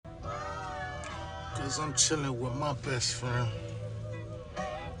Cause I'm chilling with my best friend.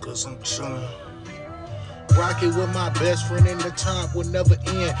 Cause I'm chilling. Rocking with my best friend and the time will never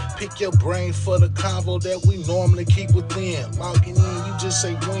end. Pick your brain for the convo that we normally keep within. Logging in, you just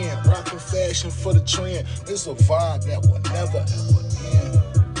say when. Rocking fashion for the trend. It's a vibe that will never ever end.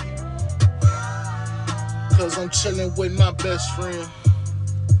 Cause I'm chilling with my best friend.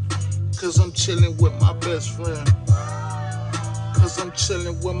 Cause I'm chilling with my best friend. Cause I'm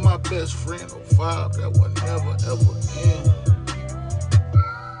chilling with my best friend. A vibe that will never ever end.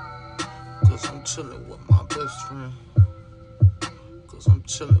 Cause I'm chilling with my best friend. Cause I'm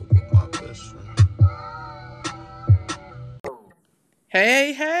chilling with my best friend.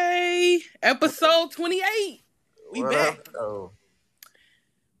 Hey, hey, episode 28. We What up, back. though?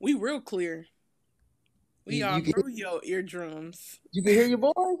 We real clear. We You, all you can through your eardrums. you can hear your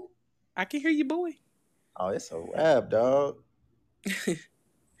boy? I can hear you, boy. Oh, it's a rap, dog.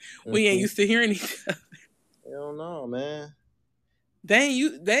 We ain't Mhm. used to hearing each other. Hell no, man.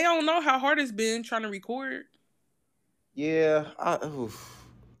 They don't know how hard it's been trying to record. Yeah,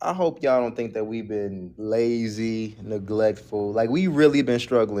 I hope y'all don't think that we've been lazy, neglectful. Like we really been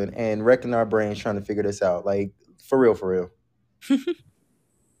struggling and wrecking our brains trying to figure this out. Like for real, for real.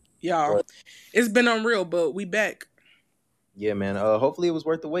 Y'all, But it's been unreal, but we back. yeah, man. Hopefully it was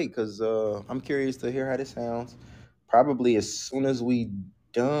worth the wait because I'm curious to hear how this sounds. Probably as soon as we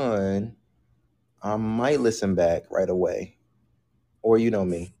done, I might listen back right away. Or you know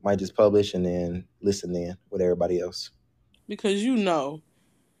me, might just publish and then listen in with everybody else. Because you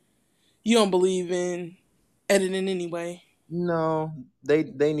don't believe in editing anyway. No, they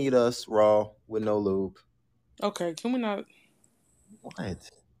need us raw with no lube. Okay, can we not? What?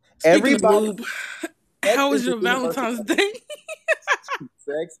 Speaking of Everybody, lube, sex how was is a your universal. Valentine's Day?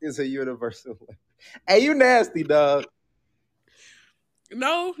 Sex is a universal. Hey, you nasty dog.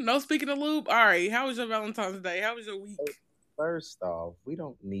 No, speaking of lube. All right, how was your Valentine's Day? How was your week? First off, we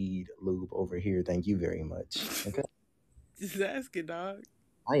don't need lube over here. Thank you very much. Okay, Just asking, dog.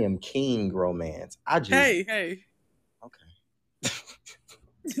 I am king romance. I just Hey. okay.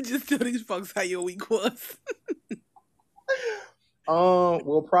 Just tell these folks how your week was.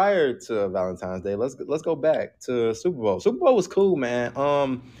 Well, prior to Valentine's Day, let's go back to Super Bowl. Super Bowl was cool, man.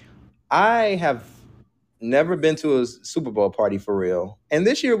 I have never been to a Super Bowl party for real, and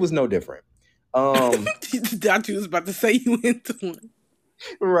this year was no different. Um, Thought you was about to say you into one.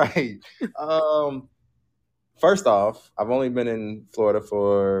 right. Um, First off, I've only been in Florida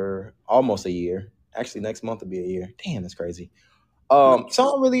for almost a year. Actually, next month will be a year. Damn, that's crazy. So I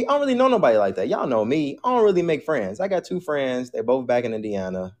don't really know nobody like that. Y'all know me. I don't really make friends. I got two friends. They're both back in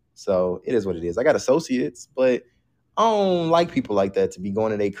Indiana, so it is what it is. I got associates, but I don't like people like that to be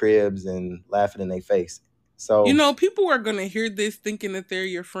going to their cribs and laughing in their face. You So know, people are gonna hear this thinking that they're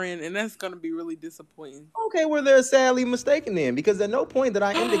your friend, and that's gonna be really disappointing. okay, well they're sadly mistaken then, because at no point did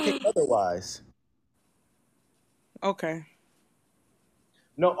I indicate otherwise. Okay.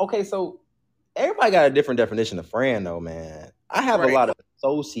 No, okay, so everybody got a different definition of friend, though, man. I have a Right. lot of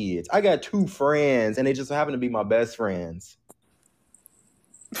associates. I got two friends, and they just happen to be my best friends.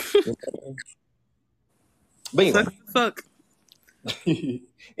 You know? But Suck anyway, suck.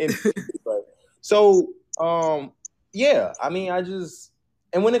 anyway, so yeah. I mean,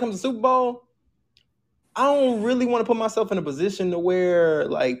 and when it comes to Super Bowl, I don't really want to put myself in a position to where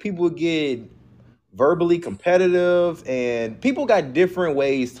like people get verbally competitive, and people got different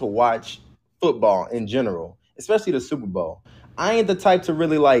ways to watch football in general, especially the Super Bowl. I ain't the type to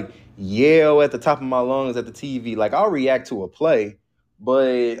really like yell at the top of my lungs at the TV. Like I'll react to a play,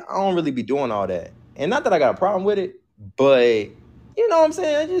 but I don't really be doing all that. And not that I got a problem with it, but you know what I'm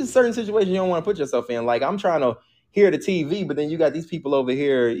saying? It's just certain situations you don't want to put yourself in. Like I'm trying to hear the TV, but then you got these people over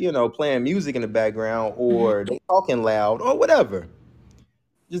here, playing music in the background Mhm. or they talking loud or whatever.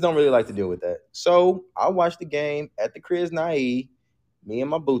 Just don't really like to deal with that. So I watched the game at the crib's naive, me and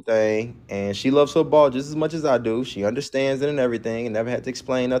my boo thing, and she loves football just as much as I do. She understands it and everything, and never had to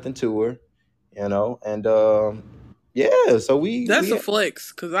explain nothing to her, And yeah, so we That's a had,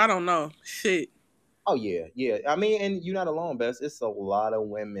 flex, cause I don't know. Shit. oh yeah, yeah. I mean, and you're not alone, Bess. It's a lot of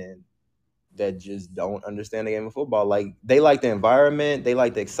women that just don't understand the game of football. Like they like the environment, they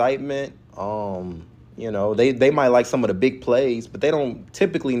like the excitement. They might like some of the big plays, but they don't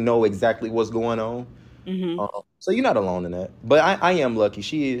typically know exactly what's going on. Hmm. So you're not alone in that. But I am lucky.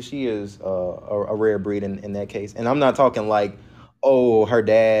 She is a rare breed in that case. And I'm not talking like, oh, her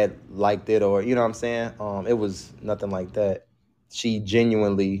dad liked it or you know what I'm saying. It was nothing like that. She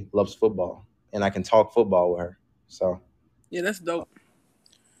genuinely loves football, and I can talk football with her. So Yeah, that's dope.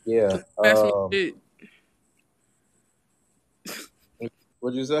 yeah. Cause ask me shit.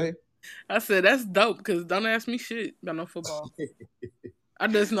 What'd you say? I said that's dope because don't ask me shit about no football. I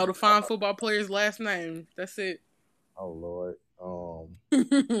just know the fine football player's last name. That's it. Oh Lord.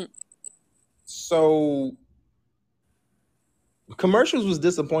 So commercials was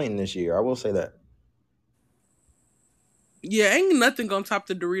disappointing this year. I will say that. Yeah, ain't nothing gonna top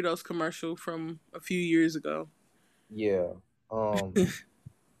the Doritos commercial from a few years ago. Yeah.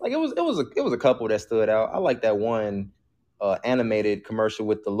 Like it was a couple that stood out. I like that one animated commercial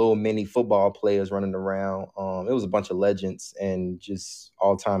with the little mini football players running around. It was a bunch of legends and just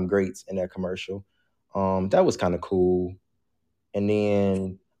all time greats in that commercial. That was kind of cool. And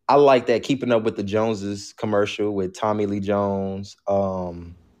then I like that Keeping Up with the Joneses commercial with Tommy Lee Jones.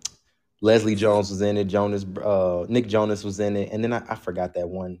 Leslie Jones was in it. Nick Jonas was in it. And then I forgot that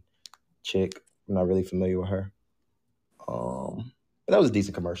one chick. I'm not really familiar with her. But that was a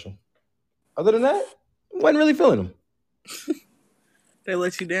decent commercial. Other than that, wasn't really feeling them. They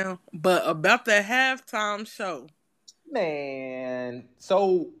let you down. But about that halftime show. Man,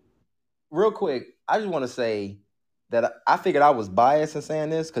 so real quick, I just want to say that I figured I was biased in saying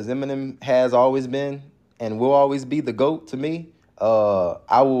this because Eminem has always been and will always be the GOAT to me.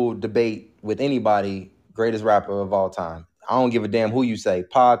 I will debate with anybody greatest rapper of all time. I don't give a damn who you say.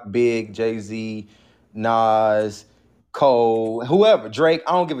 Pac, Big, Jay-Z, Nas, Cole, whoever, Drake,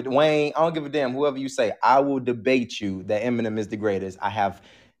 I don't give a Wayne, I don't give a damn whoever you say. I will debate you that Eminem is the greatest. I have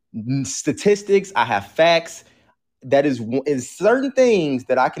statistics, I have facts. That is certain things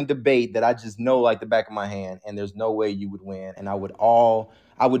that I can debate that I just know like the back of my hand, and there's no way you would win. And I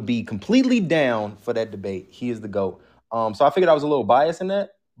would be completely down for that debate. He is the GOAT. So I figured I was a little biased in that,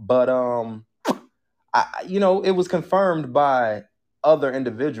 but it was confirmed by other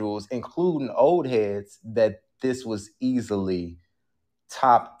individuals, including old heads, that this was easily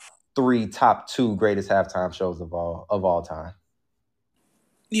top 3, top 2 greatest halftime shows of all time.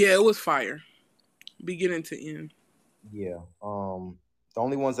 Yeah, it was fire, beginning to end. Yeah. The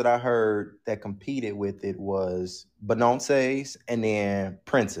only ones that I heard that competed with it was Beyonce's and then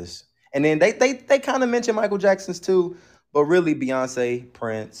Prince's. And then they kind of mentioned Michael Jackson's too, but really Beyonce,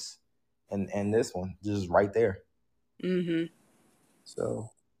 Prince, and this one just right there. Mm-hmm. So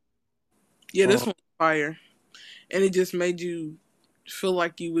yeah, this one was fire, and it just made you feel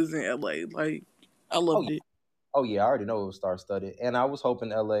like you was in LA. Like I loved it. Oh yeah, I already know it was star studded, and I was hoping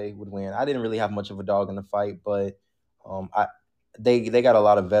LA would win. I didn't really have much of a dog in the fight, but I they got a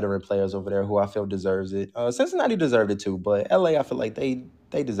lot of veteran players over there who I feel deserves it. Cincinnati deserved it too, but LA I feel like they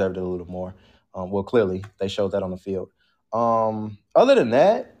deserved it a little more. Well, clearly they showed that on the field. Other than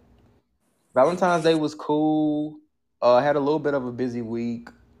that, Valentine's Day was cool. I had a little bit of a busy week,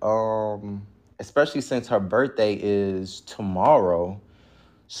 especially since her birthday is tomorrow.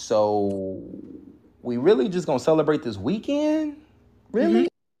 So we really just gonna celebrate this weekend, really.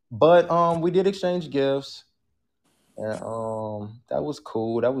 Mm-hmm. But we did exchange gifts, and that was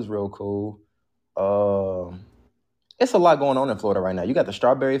cool. That was real cool. It's a lot going on in Florida right now. You got the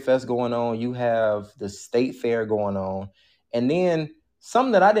Strawberry Fest going on. You have the State Fair going on, and then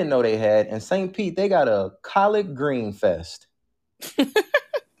something that I didn't know they had in St. Pete. They got a Collard Green Fest.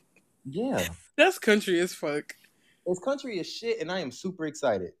 Yeah, that's country as fuck. It's country as shit, and I am super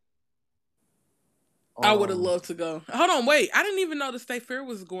excited. I would have loved to go. Hold on, wait. I didn't even know the State Fair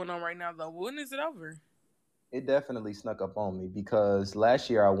was going on right now, though. When is it over? It definitely snuck up on me because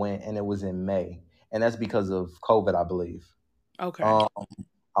last year I went and it was in May, and that's because of COVID, I believe. Okay. I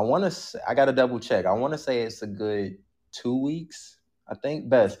got to double check. I want to say it's a good 2 weeks, I think,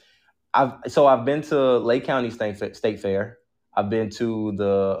 best. I've been to Lake County State Fair. I've been to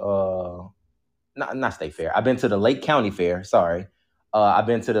the not State Fair. I've been to the Lake County Fair. Sorry. I've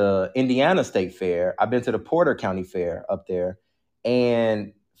been to the Indiana State Fair. I've been to the Porter County Fair up there,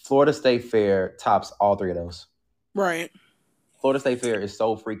 and Florida State Fair tops all 3 of those. Right. Florida State Fair is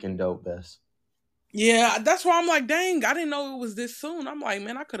so freaking dope, Bess. Yeah, that's why I'm like, dang, I didn't know it was this soon. I'm like,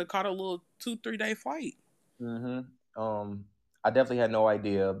 man, I could have caught a little 2-3 day flight. Mm-hmm. I definitely had no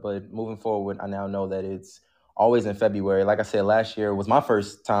idea, but moving forward, I now know that it's always in February. Like I said, last year was my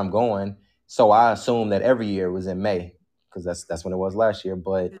first time going, so I assumed that every year was in May because that's when it was last year.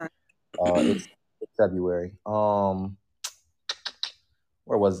 But it's February.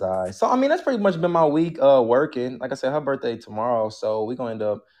 Where was I? So I mean, that's pretty much been my week working. Like I said, her birthday tomorrow, so we're gonna end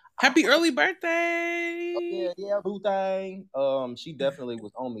up. Happy early birthday! Yeah, boo thing. She definitely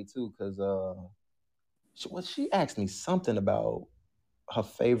was on me too, cause she asked me something about her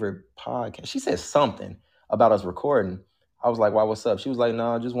favorite podcast. She said something about us recording. I was like, "Why? What's up?" She was like,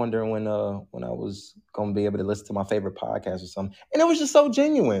 "No, just wondering when I was gonna be able to listen to my favorite podcast or something." And it was just so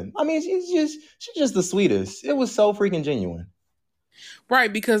genuine. I mean, she's just the sweetest. It was so freaking genuine.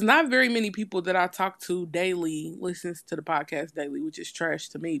 Right, because not very many people that I talk to daily listens to the podcast daily, which is trash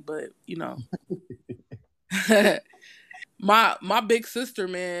to me. But my big sister,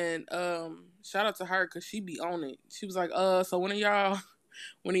 man, shout out to her because she be on it. She was like, so when are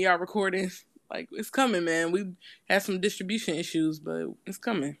y'all recording? Like, it's coming, man. We had some distribution issues, but it's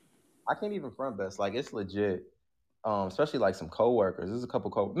coming. I can't even front best. Like, it's legit. Especially like some coworkers. There's a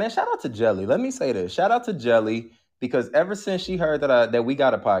couple man. Shout out to Jelly. Let me say this. Shout out to Jelly because ever since she heard that we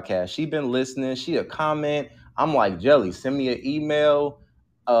got a podcast, she been listening. She a comment. I'm like, Jelly, send me an email.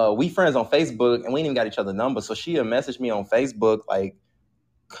 We friends on Facebook and we ain't even got each other numbers. So she messaged me on Facebook like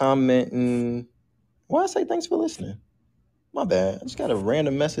commenting. Why I say thanks for listening? My bad. I just got a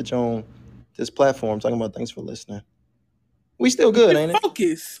random message on this platform talking about thanks for listening. We still good, ain't it?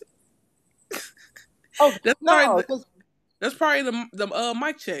 Focus. Oh, that's probably the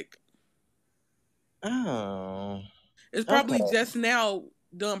mic check. Oh. It's probably just now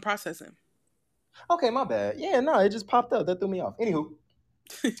done processing. Okay, my bad. Yeah, no, it just popped up. That threw me off. Anywho.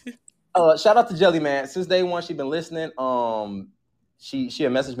 Shout out to Jelly, man. Since day one, she been listening. She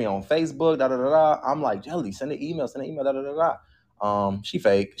had messaged me on Facebook, I'm like, Jelly, send an email, She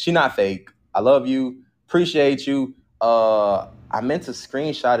fake. She not fake. I love you. Appreciate you. I meant to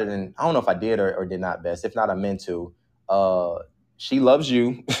screenshot it, and I don't know if I did or did not best. If not, I meant to. She loves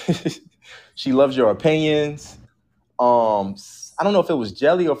you. She loves your opinions. I don't know if it was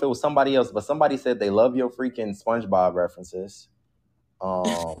Jelly or if it was somebody else, but somebody said they love your freaking SpongeBob references.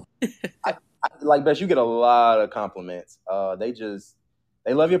 I like, Bess, you get a lot of compliments. They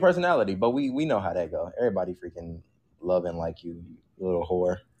love your personality, but we know how that go. Everybody freaking loving like you little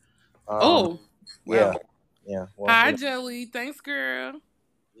whore. Wow. Yeah. Well, hi, Jelly. Thanks, girl.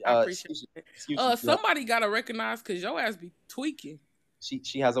 I appreciate it. Somebody gotta recognize because your ass be tweaking.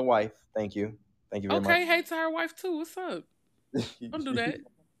 She has a wife. Thank you very much. Okay, hey to her wife too. What's up? Don't do that.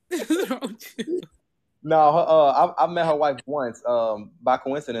 What's wrong with you? No, I met her wife once by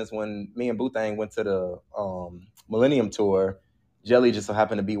coincidence when me and Boothang went to the Millennium Tour. Jelly just so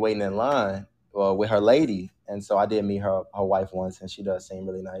happened to be waiting in line with her lady, and so I did meet her wife once, and she does seem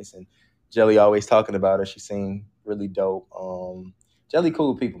really nice. And Jelly always talking about her. She seemed really dope. Jelly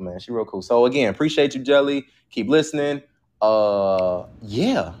cool people, man. She real cool. So again, appreciate you, Jelly. Keep listening.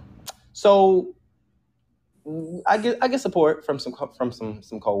 Yeah. So I get support from some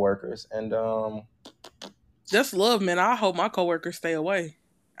coworkers, and that's love, man. I hope my coworkers stay away.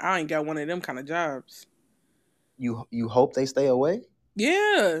 I ain't got one of them kind of jobs. You hope they stay away?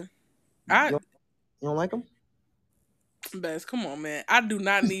 Yeah. You don't like them? Bess, come on, man. I do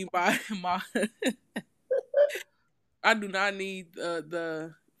not need my I do not need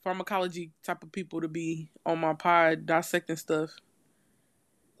the pharmacology type of people to be on my pod dissecting stuff.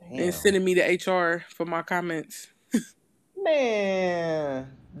 Damn. And sending me to HR for my comments.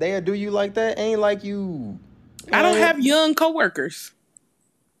 Man, they'll do you like that? Ain't like you. I don't have young coworkers.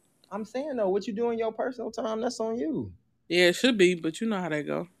 I'm saying though, what you do in your personal time, that's on you. Yeah, it should be, but you know how that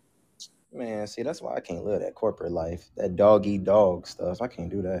go. Man, see, that's why I can't live that corporate life, that dog eat dog stuff. I can't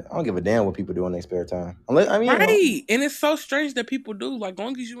do that. I don't give a damn what people do in their spare time. Right, and it's so strange that people do. Like,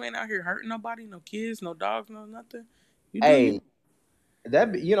 long as you ain't out here hurting nobody, no kids, no dogs, no nothing. I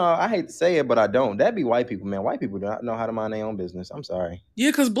hate to say it, but I don't. That'd be white people, man. White people do not know how to mind their own business. I'm sorry.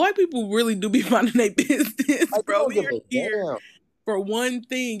 Yeah, because black people really do be minding their business, bro. We are here for one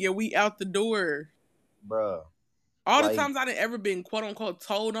thing, and we out the door, bro. All the times I done ever been quote unquote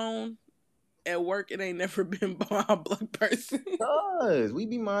told on at work, it ain't never been by a black person. Because we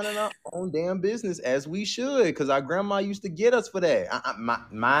be minding our own damn business as we should. Because our grandma used to get us for that.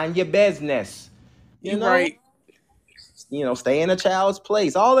 Mind your business. You know? Right. You know, stay in a child's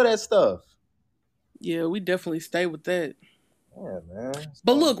place. All of that stuff. Yeah, we definitely stay with that. Yeah, man.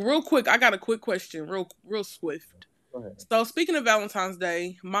 But look, real quick, I got a quick question, real swift. Go ahead. So speaking of Valentine's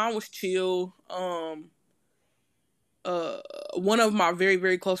Day, mine was chill. One of my very,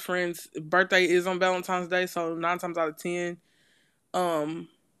 very close friends' birthday is on Valentine's Day, so 9 times out of 10,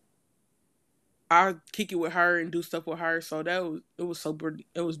 I kick it with her and do stuff with her. So it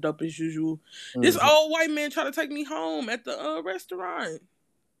was dope as usual. Mm-hmm. This old white man tried to take me home at the restaurant.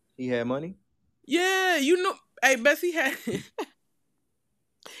 He had money? Yeah, hey, Bessie had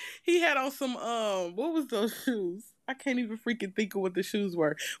he had on some what was those shoes? I can't even freaking think of what the shoes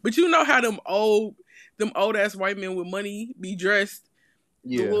were. But you know how them old ass white men with money be dressed.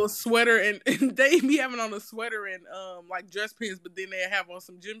 Yeah. The little sweater and they be having on a sweater and like dress pants, but then they have on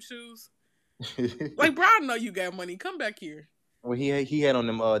some gym shoes. Like, bro, I know you got money. Come back here. Well, he had on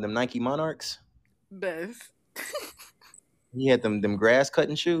them Nike Monarchs. Best. He had them grass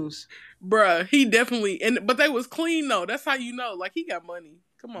cutting shoes. Bruh, he definitely but they was clean though. That's how you know. Like he got money.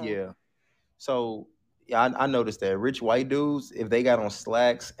 Come on. Yeah. So yeah, I noticed that rich white dudes, if they got on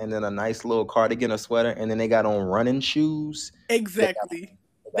slacks and then a nice little cardigan or sweater, and then they got on running shoes, exactly.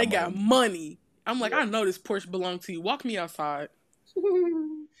 They got money. I'm like, yeah. I know this Porsche belonged to you. Walk me outside.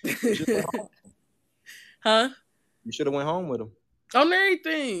 Huh? You should have went home with him. On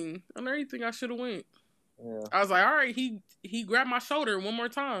everything, I should have went. Yeah. I was like, all right. He grabbed my shoulder one more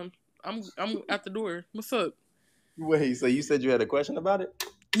time. I'm at the door. What's up? Wait, so you said you had a question about it?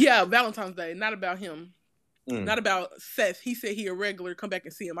 Yeah, Valentine's Day, not about him. Not about Seth. He said he a regular. Come back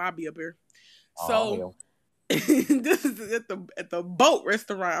and see him. I'll be up here. So this is at the boat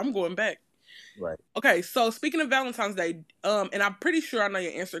restaurant. I'm going back. Right. Okay, so speaking of Valentine's Day, and I'm pretty sure I know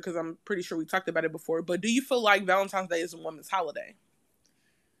your answer because I'm pretty sure we talked about it before, but do you feel like Valentine's Day is a woman's holiday?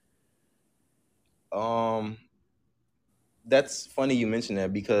 That's funny you mentioned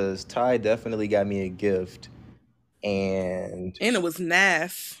that because Ty definitely got me a gift, and it was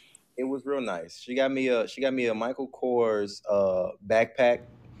nice. It was real nice. She got me a Michael Kors backpack.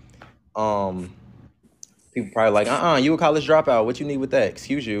 People probably like, you a college dropout. What you need with that?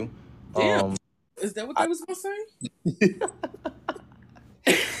 Excuse you. Damn. Is that what they was gonna say?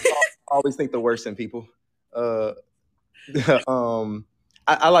 I always think the worst in people. I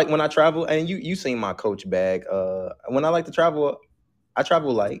like when I travel, and you seen my Coach bag. When I like to travel, I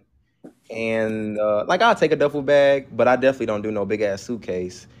travel light, and like I'll take a duffel bag, but I definitely don't do no big ass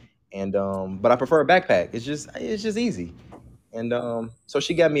suitcase. And but I prefer a backpack. It's just easy. And so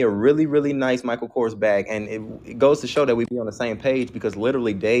she got me a really, really nice Michael Kors bag, and it goes to show that we be on the same page because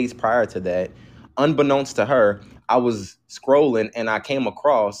literally days prior to that, unbeknownst to her, I was scrolling and I came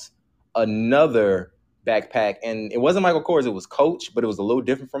across another backpack, and it wasn't Michael Kors, it was Coach, but it was a little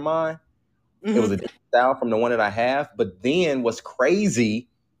different from mine. Mm-hmm. It was a different style from the one that I have. But then what's crazy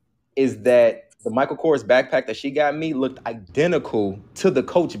is that the Michael Kors backpack that she got me looked identical to the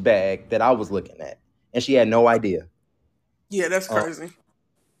Coach bag that I was looking at, and she had no idea. Yeah, that's crazy.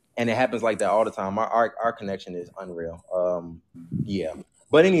 And it happens like that all the time. Our connection is unreal. Yeah.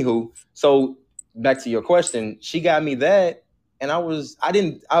 But anywho, so back to your question, she got me that, and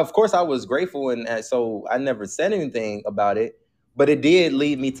of course I was grateful, and so I never said anything about it, but it did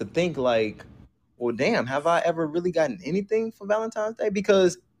lead me to think like, well, damn, have I ever really gotten anything for Valentine's Day?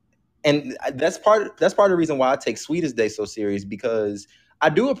 Because, and that's part of the reason why I take Sweetest Day so serious, because I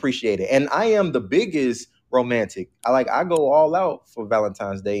do appreciate it, and I am the biggest romantic. I go all out for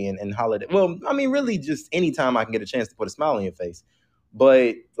Valentine's Day and holiday. Well, I mean, really, just anytime I can get a chance to put a smile on your face.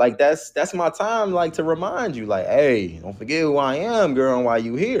 But like that's my time, like to remind you, like, hey, don't forget who I am, girl, and why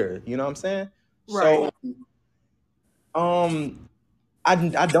you here. You know what I'm saying? Right. So, I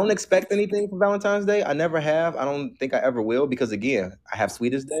don't expect anything for Valentine's Day. I never have. I don't think I ever will because again, I have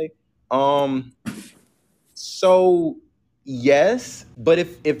Sweetest Day. So yes, but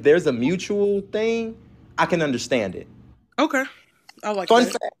if there's a mutual thing, I can understand it. Okay. I like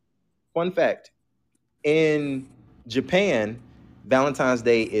that. Fun fact. In Japan, Valentine's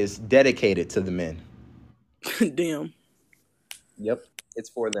Day is dedicated to the men. Damn. Yep. It's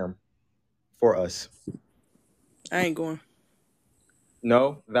for them. For us. I ain't going.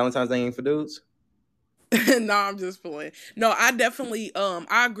 No? Valentine's Day ain't for dudes? No, I'm just playing. No, I definitely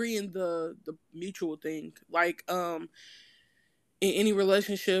I agree in the mutual thing. Like in any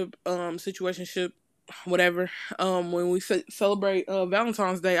relationship, situationship, whatever, when we celebrate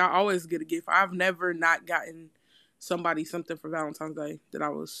Valentine's Day, I always get a gift. I've never not gotten somebody something for Valentine's Day that I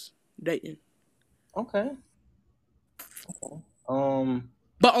was dating. Okay.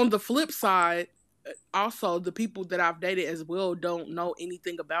 But on the flip side, also the people that I've dated as well don't know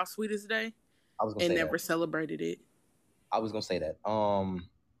anything about Sweetest Day and never celebrated it. I was gonna say that.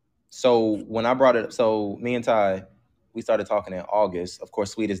 So when I brought it up, so me and Ty, we started talking in August. Of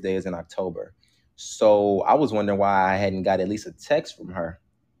course, Sweetest Day is in October. So I was wondering why I hadn't got at least a text from her.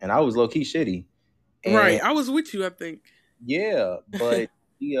 And I was low-key shitty. And right. I was with you, I think. Yeah, but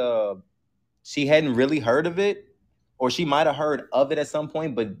she hadn't really heard of it. Or she might have heard of it at some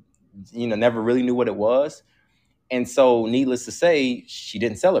point, but never really knew what it was. And so needless to say, she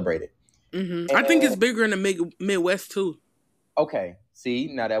didn't celebrate it. Mm-hmm. I think it's bigger in the Midwest too. Okay. See,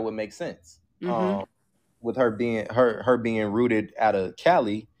 now that would make sense. Mm-hmm. With her being rooted out of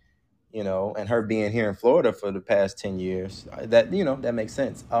Cali, and her being here in Florida for the past 10 years, that makes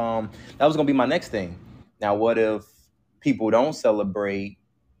sense. That was going to be my next thing. Now, what if people don't celebrate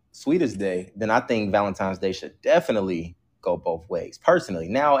Sweetest Day? Then I think Valentine's Day should definitely go both ways, personally.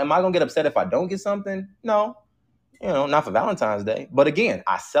 Now, am I going to get upset if I don't get something? No, not for Valentine's Day. But again,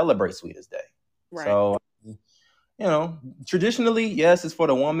 I celebrate Sweetest Day. Right. So, traditionally, yes, it's for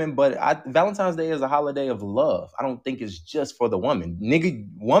the woman, but Valentine's Day is a holiday of love. I don't think it's just for the woman. Nigga,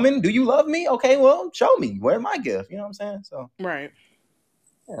 woman, do you love me? Okay, well, show me. Where's my gift? You know what I'm saying? So right.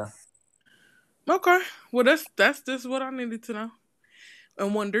 Yeah. Okay. Well, that's just what I needed to know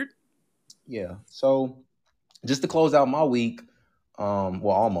and wondered. Yeah. So just to close out my week, well,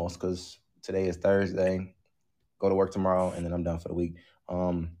 almost, because today is Thursday. Go to work tomorrow, and then I'm done for the week.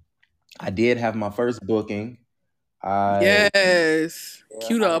 I did have my first booking. Yes.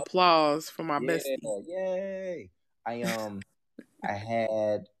 Cue the applause for my bestie. Yay! I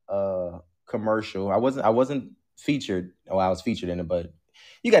had a commercial. I wasn't featured. Well, I was featured in it, but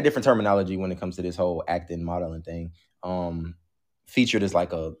you got different terminology when it comes to this whole acting modeling thing. Featured is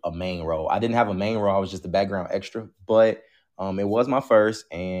like a main role. I didn't have a main role. I was just a background extra, but it was my first,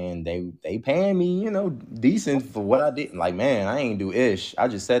 and they paying me, decent for what I did. Like, man, I ain't do ish. I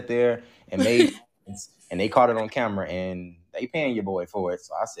just sat there and made, and they caught it on camera, and they paying your boy for it.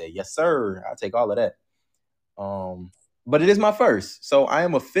 So I said, yes, sir. I'll take all of that. But it is my first, so I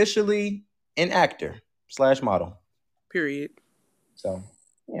am officially an actor / model. Period. So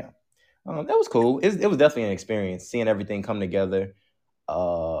yeah, that was cool. It was definitely an experience seeing everything come together.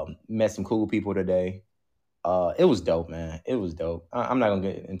 Met some cool people today. It was dope, man. It was dope. I'm not gonna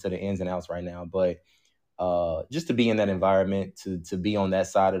get into the ins and outs right now, but just to be in that environment, to be on that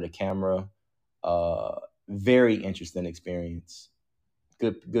side of the camera, very interesting experience.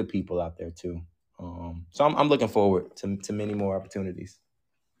 Good people out there too. So I'm looking forward to many more opportunities.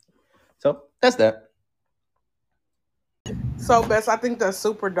 So that's that. So, Bess, I think that's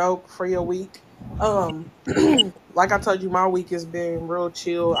super dope for your week. Like I told you, my week has been real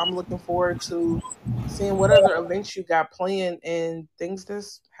chill. I'm looking forward to seeing what other events you got planned and things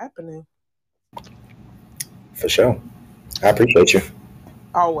that's happening. For sure. I appreciate you.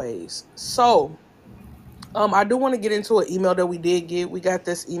 Always. So, I do want to get into an email that we did get. We got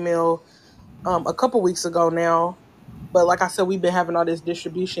this email a couple weeks ago now. But like I said, we've been having all these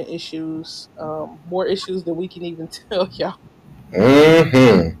distribution issues, more issues than we can even tell y'all.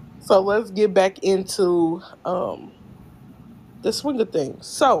 Mm-hmm. So let's get back into the swing of things.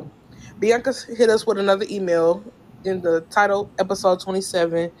 So Bianca hit us with another email in the title, episode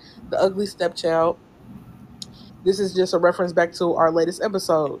 27, The Ugly Stepchild. This is just a reference back to our latest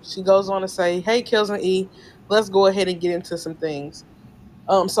episode. She goes on to say, hey, Kels and E, let's go ahead and get into some things.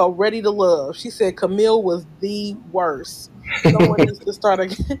 So Ready to Love. She said Camille was the worst. Someone needs to start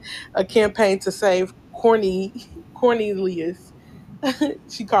a campaign to save Cornelius.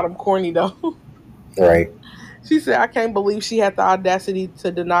 She called him corny though. Right. She said, I can't believe she had the audacity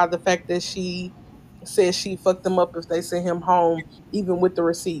to deny the fact that she said she fucked them up if they sent him home, even with the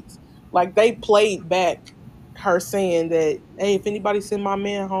receipts. Like, they played back her saying that, hey, if anybody send my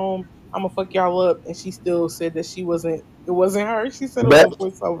man home, I'm gonna fuck y'all up. And she still said that it wasn't her. She said it was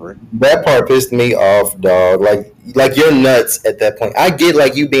voiceover. That part pissed me off, dog. Like you're nuts at that point. I get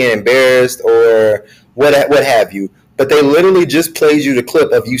like you being embarrassed or what have you, but they literally just played you the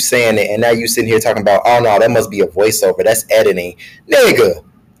clip of you saying it, and now you sitting here talking about, oh no, that must be a voiceover. That's editing, nigga.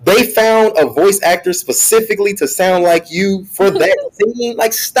 They found a voice actor specifically to sound like you for that scene.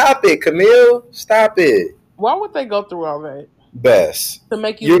 Like, stop it, Camille. Stop it. Why would they go through all that? Bess. To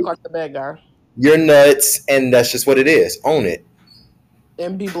make you look like the bad guy. You're nuts, and that's just what it is. Own it.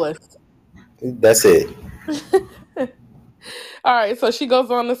 And be blessed. That's it. All right, so she goes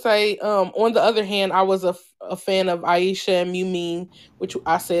on to say, on the other hand, I was a fan of Aisha and Mean, which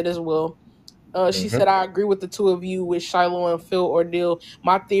I said as well. She said, I agree with the two of you with Shiloh and Phil Ordeal.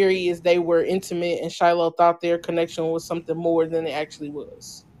 My theory is they were intimate and Shiloh thought their connection was something more than it actually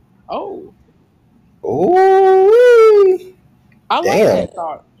was. Oh. Ooh. I like that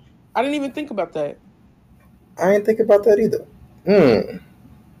thought. I didn't even think about that. I didn't think about that either.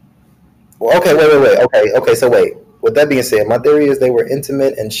 Well, okay, wait. Okay, so wait. With that being said, my theory is they were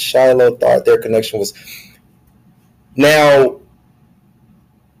intimate and Shiloh thought their connection was... Now...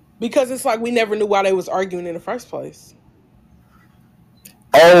 Because it's like we never knew why they was arguing in the first place.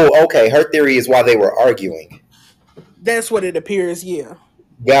 Oh, okay. Her theory is why they were arguing. That's what it appears, yeah.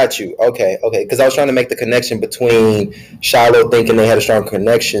 Got you. Okay. Because I was trying to make the connection between Shiloh thinking they had a strong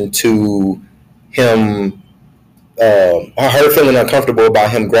connection to him, her feeling uncomfortable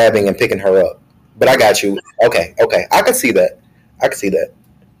about him grabbing and picking her up. But I got you. Okay. I can see that.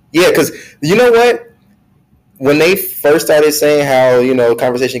 Yeah, because you know what? When they first started saying how,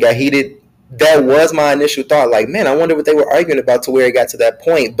 conversation got heated, that was my initial thought. Like, man, I wonder what they were arguing about to where it got to that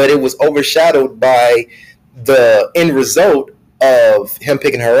point. But it was overshadowed by the end result of him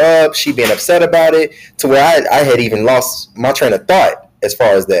picking her up, she being upset about it, to where I had even lost my train of thought as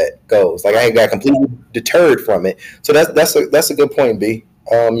far as that goes. Like I ain't got completely deterred from it. So that's a good point, B.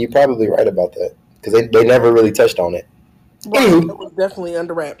 You're probably right about that because they never really touched on it. Right, it was definitely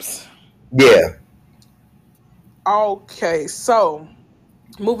under wraps. Yeah. Okay, so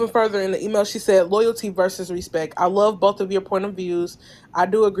moving further in the email, she said, loyalty versus respect. I love both of your point of views. I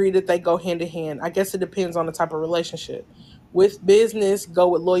do agree that they go hand in hand. I guess it depends on the type of relationship. With business, go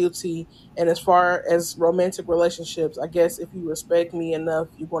with loyalty. And as far as romantic relationships, I guess if you respect me enough,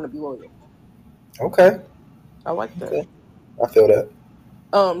 you're going to be loyal. Okay. I like that. Okay. I feel that.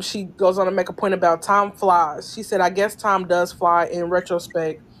 She goes on to make a point about time flies. She said, I guess time does fly in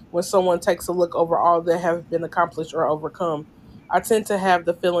retrospect when someone takes a look over all that have been accomplished or overcome. I tend to have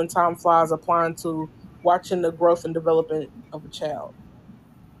the feeling time flies applying to watching the growth and development of a child.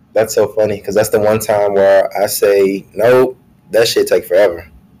 That's so funny because that's the one time where I say, nope, that shit take forever.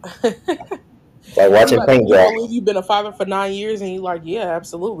 Like watching paint dry. You've been a father for 9 years and you're like, yeah,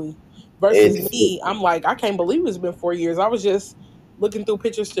 absolutely. Versus me, I'm like, I can't believe it's been 4 years. I was just looking through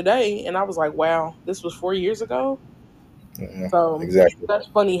pictures today and I was like, wow, this was 4 years ago. So exactly. That's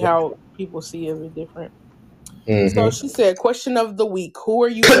funny how people see it different. Mm-hmm. So she said, question of the week. Who are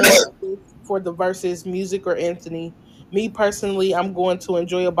you going for the verses, Musiq or Anthony? Me personally, I'm going to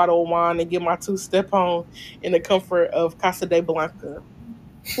enjoy a bottle of wine and get my two-step on in the comfort of Casa de Blanca.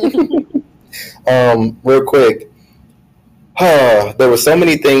 Real quick. There were so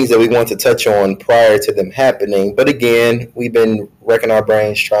many things that we want to touch on prior to them happening. But again, we've been wrecking our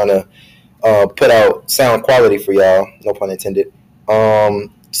brains trying to put out sound quality for y'all. No pun intended.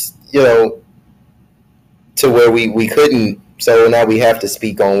 To where we couldn't. So now we have to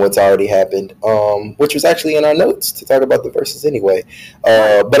speak on what's already happened, which was actually in our notes to talk about the verses anyway.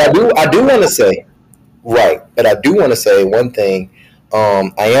 But I do want to say, right. But I do want to say one thing.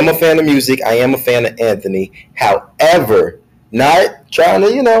 I am a fan of Musiq. I am a fan of Anthony. However, not trying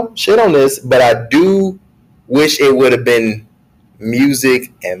to, shit on this, but I do wish it would have been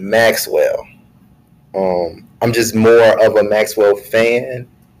Musiq and Maxwell. I'm just more of a Maxwell fan.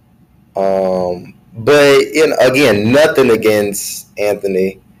 But again, nothing against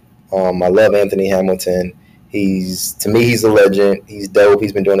Anthony. I love Anthony Hamilton. He's a legend. He's dope.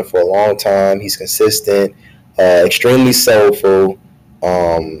 He's been doing it for a long time. He's consistent, extremely soulful.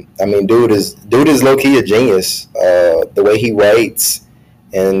 Dude is low key a genius. The way he writes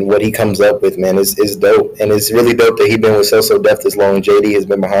and what he comes up with, man, is dope. And it's really dope that he's been with So Def this long. JD has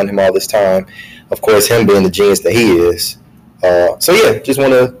been behind him all this time. Of course, him being the genius that he is. Just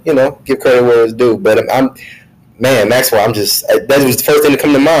want to, give credit where it's due. But Maxwell, that was the first thing to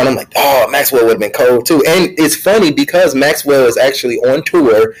come to mind. I'm like, oh, Maxwell would have been cold too. And it's funny because Maxwell is actually on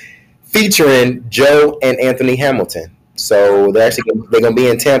tour featuring Joe and Anthony Hamilton. So they're going to be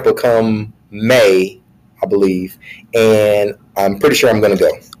in Tampa come May, I believe. And I'm pretty sure I'm going to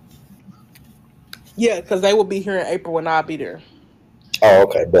go. Yeah, because they will be here in April and I'll be there. Oh,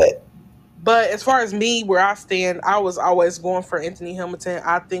 okay, bet. But as far as me, where I stand, I was always going for Anthony Hamilton.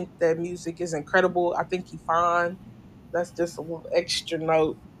 I think that Musiq is incredible. I think he's fine. That's just a little extra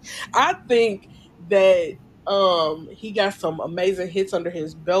note. I think that he got some amazing hits under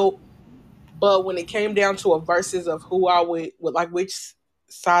his belt. But when it came down to a versus of who I would like which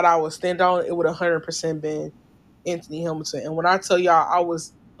side I would stand on, it would 100% been Anthony Hamilton. And when I tell y'all I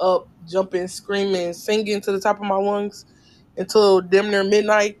was up, jumping, screaming, singing to the top of my lungs until damn near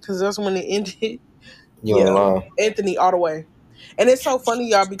midnight, because that's when it ended. Anthony all the way. And it's so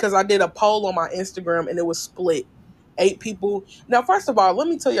funny, y'all, because I did a poll on my Instagram and it was split. 8 people. Now, first of all, let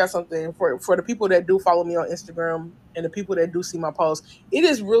me tell y'all something. For the people that do follow me on Instagram and the people that do see my posts, it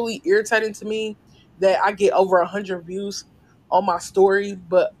is really irritating to me that I get over 100 views on my story,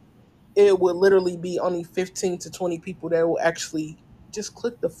 but it would literally be only 15 to 20 people that will actually just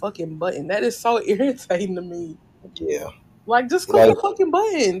click the fucking button. That is so irritating to me. Yeah. Like, just click the fucking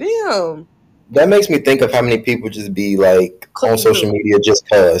button. Damn. That makes me think of how many people just be like on social media just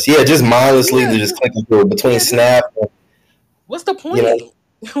cause. Yeah, just mindlessly they're just clicking through between Snap. What's the point?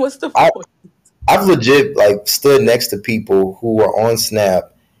 What's the point? I've legit stood next to people who are on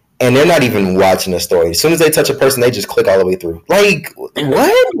Snap and they're not even watching the story. As soon as they touch a person, they just click all the way through. Like,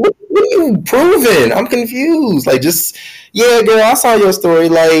 what? What are you proving? I'm confused. Yeah, girl, I saw your story.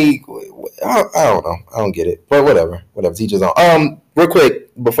 Like, I don't know. I don't get it. But whatever. Each his own. Real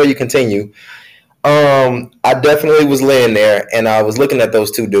quick, before you continue, I definitely was laying there and I was looking at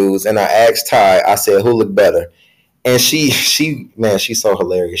those 2 dudes and I asked Ty, I said, who looked better? And she's so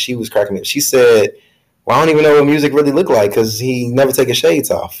hilarious. She was cracking me. She said, well, I don't even know what Musiq really looked like because he never take his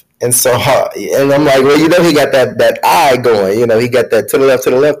shades off. And so, and I'm like, well, he got that eye going. He got that to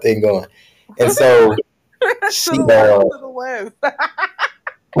the left thing going. And so She, to the left.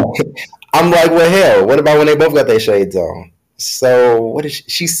 I'm like, well, hell, what about when they both got their shades on? So what did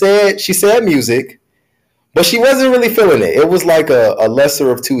she said? She said music, but she wasn't really feeling it. It was like a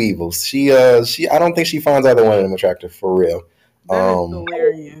lesser of two evils. She I don't think she finds either one of them attractive for real. That is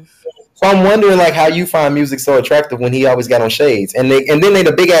hilarious. So I'm wondering like how you find music so attractive when he always got on shades, and then they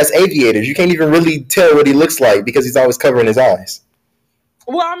the big ass aviators. You can't even really tell what he looks like because he's always covering his eyes.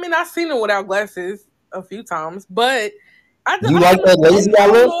 Well, I mean, I've seen him without glasses a few times, but you like that lazy eye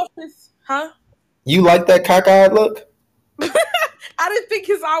look? Huh? You like that cockeyed look? I didn't think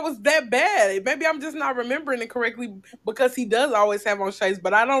his eye was that bad. Maybe I'm just not remembering it correctly because he does always have on shades,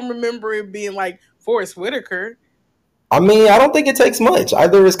 but I don't remember it being like Forrest Whitaker. I mean, I don't think it takes much.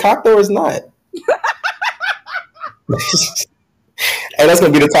 Either it's cocked or it's not. And that's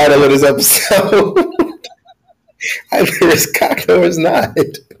going to be the title of this episode. Either it's cocked or it's not.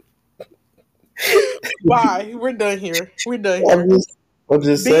 Bye. We're done here. I'm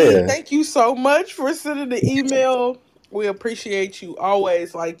just saying. Thank you so much for sending the email. We appreciate you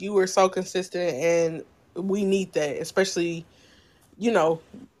always. Like, you were so consistent, and we need that, especially, you know,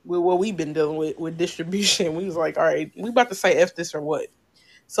 with what we've been dealing with distribution. We was like, all right, we about to say F this or what.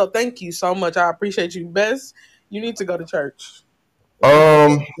 So thank you so much. I appreciate you. Bess, you need to go to church.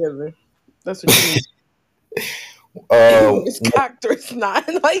 That's what you need. It's cocked or it's not.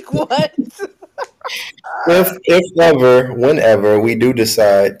 Like, what? if ever, whenever we do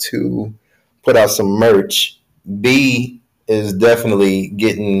decide to put out some merch, B is definitely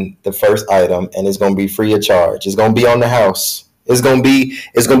getting the first item, and it's going to be free of charge. It's going to be on the house. It's gonna be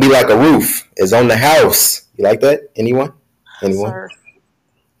like a roof. It's on the house. You like that? Anyone? Sir.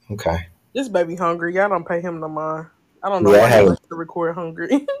 Okay. This baby hungry. Y'all don't pay him no mind. I don't know why he likes to record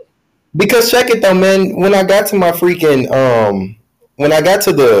hungry. Because check it though, man. When I got to my freaking when I got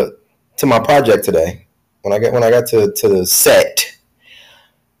to my project today, when I got to the set,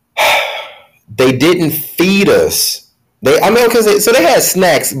 they didn't feed us. They had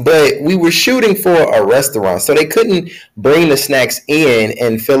snacks, but we were shooting for a restaurant, so they couldn't bring the snacks in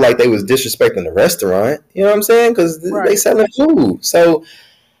and feel like they was disrespecting the restaurant. You know what I'm saying? Because they selling food. So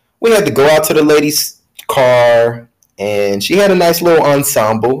we had to go out to the lady's car, and she had a nice little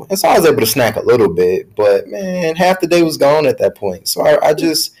ensemble, and so I was able to snack a little bit. But man, half the day was gone at that point. So I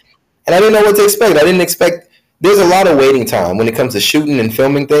didn't know what to expect. I didn't expect. There's a lot of waiting time when it comes to shooting and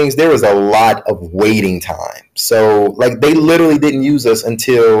filming things. There is a lot of waiting time. So, like, they literally didn't use us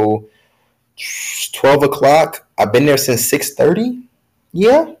until 12 o'clock. I've been there since 6:30.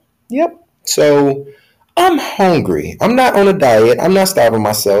 Yeah. Yep. So, I'm hungry. I'm not on a diet. I'm not starving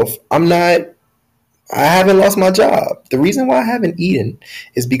myself. I haven't lost my job. The reason why I haven't eaten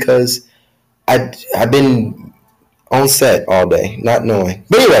is because I've been on set all day, not knowing.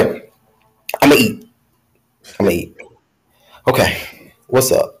 But anyway, I'm going to eat. Okay,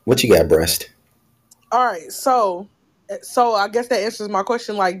 what's up? What you got, Breast? All right, so I guess that answers my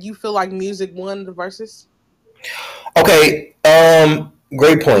question. Like, you feel like music won the verses? Okay,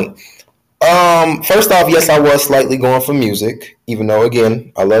 great point. First off, yes, I was slightly going for music, even though,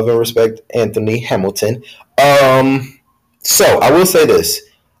 again, I love and respect Anthony Hamilton. So I will say this.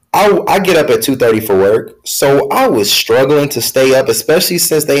 I get up at 2:30 for work, so I was struggling to stay up, especially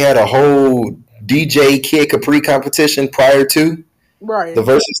since they had a whole DJ Kid Capri competition prior to the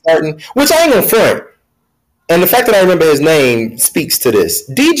verses starting, which I ain't gonna front. And the fact that I remember his name speaks to this.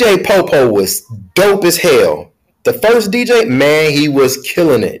 DJ Popo was dope as hell. The first DJ, man, he was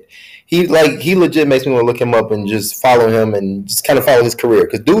killing it. He legit makes me want to look him up and just follow him and just kind of follow his career,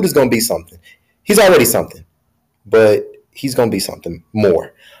 because dude is gonna be something. He's already something, but he's gonna be something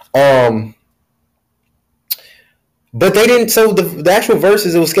more. But they didn't. So the actual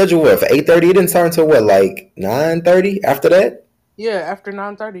verses, it was scheduled for 8:30. It didn't start until what, like 9:30? After that? Yeah, after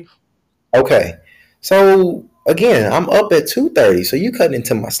 9:30. Okay, so again, I'm up at 2:30. So you cutting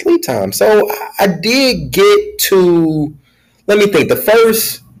into my sleep time. So I did get to. Let me think. The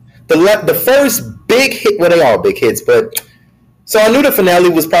first big hit. Well, they all big hits, but so I knew the finale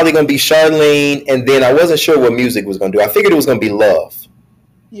was probably going to be Charlene, and then I wasn't sure what music was going to do. I figured it was going to be Love.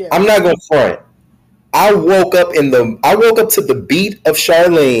 Yeah. I'm not going to front. I woke up to the beat of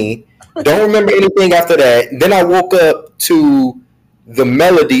Charlene. Don't remember anything after that. Then I woke up to the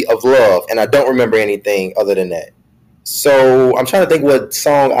melody of Love, and I don't remember anything other than that. So I'm trying to think what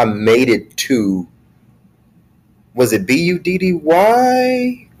song I made it to. Was it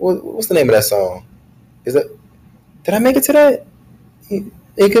Buddy? What's the name of that song? Did I make it to that?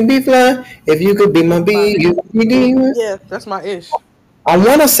 It could be fly if you could be my B-U-D-D. Yeah, that's my ish. I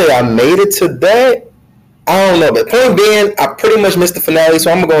want to say I made it to that. I don't know, but point being, I pretty much missed the finale, so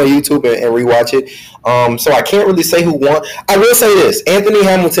I'm gonna go on YouTube and rewatch it. So I can't really say who won. I will say this: Anthony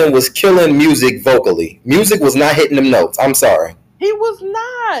Hamilton was killing music vocally. Music was not hitting them notes. I'm sorry. He was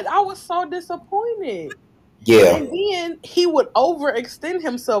not. I was so disappointed. Yeah. And then he would overextend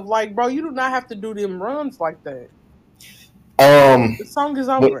himself. Like, bro, you do not have to do them runs like that. The song is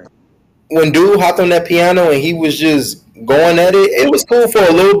over. When dude hopped on that piano and he was just going at it, it was cool for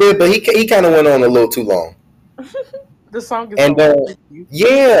a little bit, but he kind of went on a little too long. The song is over.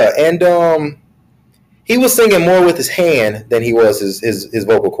 Yeah, and he was singing more with his hand than he was his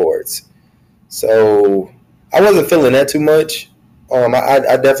vocal cords. So I wasn't feeling that too much. I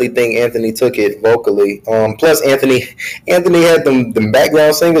definitely think Anthony took it vocally. Plus Anthony had them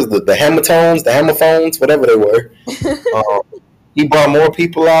background singers, the hammertones, the hammerphones, whatever they were. He brought more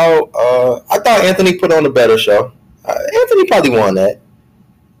people out. I thought Anthony put on a better show. Anthony probably won that.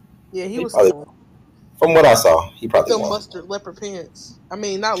 Yeah, he was probably, from what I saw, he probably won. Mustard leopard pants. I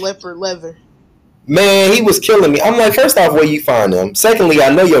mean, not leopard leather. Man, he was killing me. I'm like, first off, where you find them? Secondly,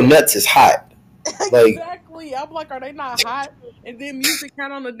 I know your nuts is hot. Like, exactly. I'm like, are they not hot? And then music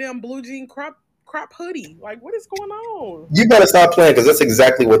count on a damn blue jean crop hoodie. Like, what is going on? You better stop playing because that's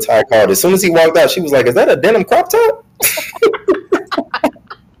exactly what Ty called. As soon as he walked out, she was like, "Is that a denim crop top?"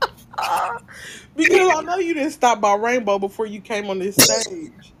 Because I know you didn't stop by Rainbow before you came on this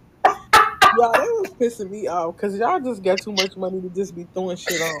stage. Y'all, that was pissing me off because y'all just got too much money to just be throwing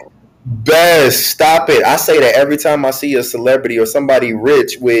shit on. Best stop it. I say that every time I see a celebrity or somebody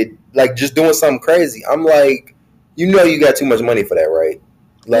rich with like just doing something crazy. I'm like, you know, you got too much money for that, right?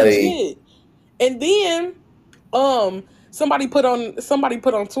 Like, and then, somebody put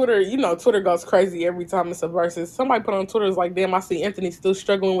on Twitter. You know, Twitter goes crazy every time it's a versus. Somebody put on Twitter is like, damn, I see Anthony still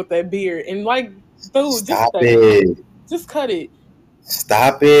struggling with that beard, and like, dude, stop it. Just cut it.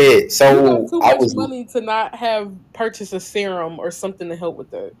 Stop it. So too much money to not have purchased a serum or something to help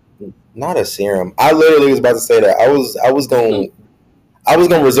with that. Not a serum. I literally was about to say that. I was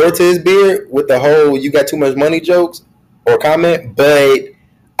gonna resort to his beard with the whole "you got too much money" jokes or comment, but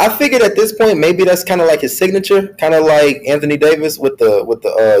I figured at this point maybe that's kind of like his signature, kind of like Anthony Davis with the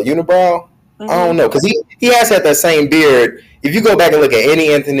unibrow. Mm-hmm. I don't know, because he has had that same beard. If you go back and look at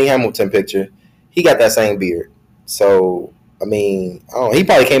any Anthony Hamilton picture, he got that same beard. So I mean, he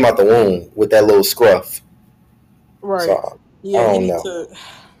probably came out the womb with that little scruff. Right. So, yeah, I don't know.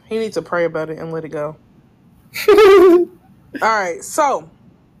 He needs to pray about it and let it go. All right, so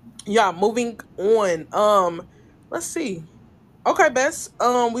yeah, moving on. Let's see. Okay, Bess.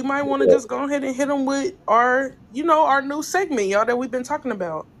 We might want to just go ahead and hit them with our new segment, y'all, that we've been talking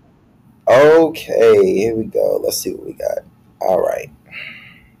about. Okay, here we go. Let's see what we got. All right.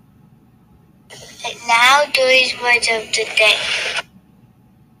 Now, Dory's words of the day.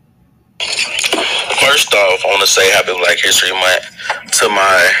 First off, I want to say Happy Black History Month to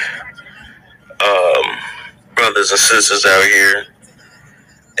my brothers and sisters out here.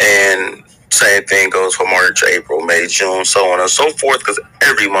 And same thing goes for March, April, May, June, so on and so forth, because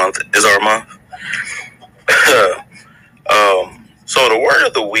every month is our month. So the word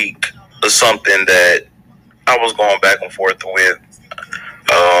of the week is something that I was going back and forth with.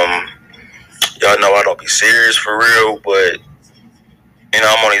 Y'all know I don't be serious for real, but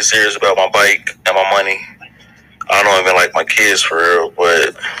I'm only serious about my bike and my money. I don't even like my kids for real,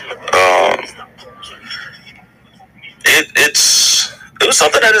 but it was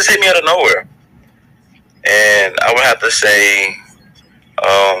something that just hit me out of nowhere. And I would have to say,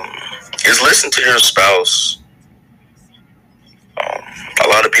 is listen to your spouse. A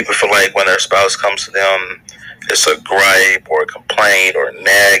lot of people feel like when their spouse comes to them, it's a gripe or a complaint or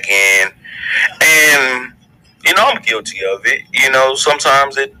nagging. And, I'm guilty of it.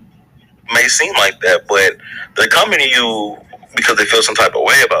 Sometimes it may seem like that, but they're coming to you because they feel some type of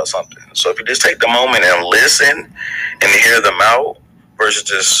way about something. So if you just take the moment and listen and hear them out versus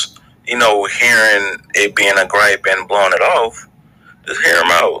just, hearing it being a gripe and blowing it off, just hear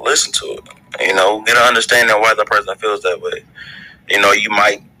them out, listen to it. Get an understanding of why the person feels that way. You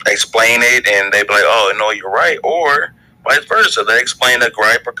might explain it and they be like, oh, no, you're right. Or vice versa. They explain a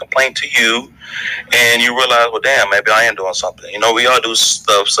gripe or complaint to you and you realize, well, damn, maybe I am doing something. We all do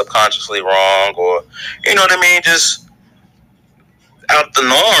stuff subconsciously wrong or, just out the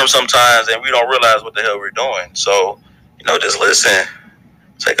norm sometimes and we don't realize what the hell we're doing. So, just listen.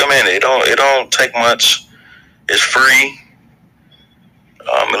 Take a minute. It don't take much. It's free.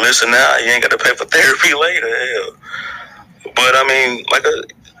 And listen now, you ain't got to pay for therapy later. Hell. But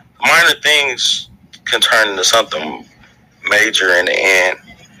minor things can turn into something major in the end.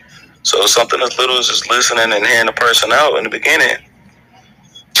 So something as little as just listening and hearing the person out in the beginning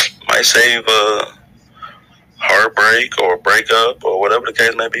might save a heartbreak or breakup or whatever the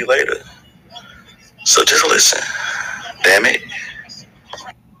case may be later. So just listen. Damn it.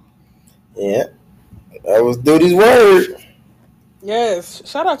 Yeah. That was Duty's word. Yes.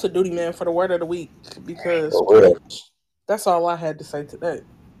 Shout out to Duty, man, for the word of the week, because that's all I had to say today.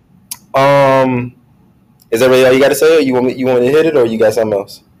 Is that really all you got to say, or you want me to hit it, or you got something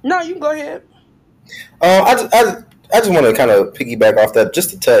else? No, you can go ahead. I just want to kind of piggyback off that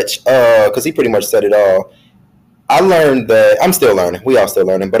just a touch, because he pretty much said it all. I learned that I'm still learning. We all still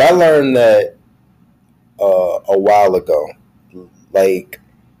learning, but I learned that a while ago, like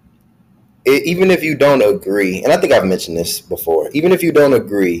even if you don't agree, and I think I've mentioned this before, even if you don't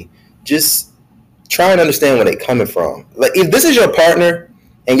agree, just try and understand where they're coming from. Like if this is your partner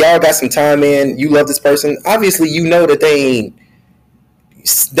and y'all got some time in, you love this person, obviously you know that they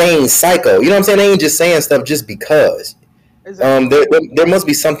ain't psycho. You know what I'm saying? They ain't just saying stuff just because. Exactly. There must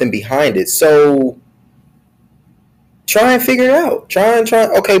be something behind it. So try and figure it out. Try.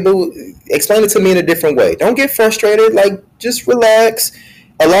 Okay, boo, explain it to me in a different way. Don't get frustrated. Like, just relax.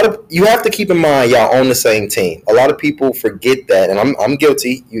 You have to keep in mind y'all on the same team. A lot of people forget that, and I'm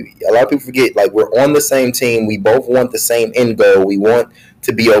guilty. A lot of people forget, like, we're on the same team. We both want the same end goal. We want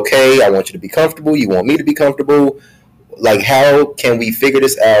to be okay. I want you to be comfortable. You want me to be comfortable. Like, how can we figure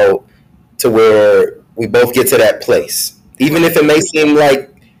this out to where we both get to that place? Even if it may seem like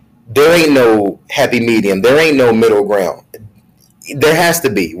there ain't no happy medium, there ain't no middle ground. There has to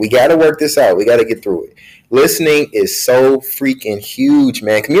be. We got to work this out. We got to get through it. Listening is so freaking huge,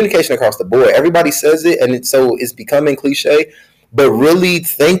 man. Communication across the board. Everybody says it, and it's becoming cliche. But really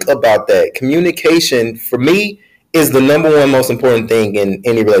think about that. Communication, for me, is the number one most important thing in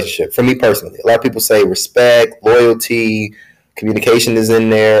any relationship. For me personally, a lot of people say respect, loyalty, communication is in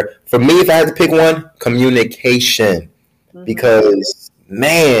there. For me, if I had to pick one, communication. Mm-hmm. Because,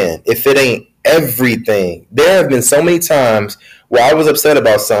 man, if it ain't everything, there have been so many times where I was upset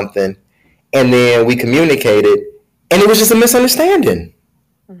about something, and then we communicated, and it was just a misunderstanding.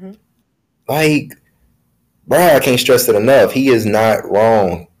 Mm-hmm. Like, bro, I can't stress it enough. He is not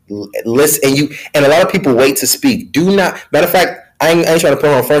wrong. Listen, and a lot of people wait to speak. Do not. Matter of fact, I ain't trying to put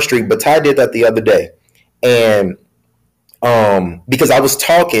her on Front Street, but Ty did that the other day, and because I was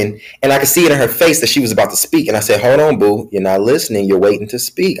talking and I could see it in her face that she was about to speak, and I said, "Hold on, boo, you're not listening. You're waiting to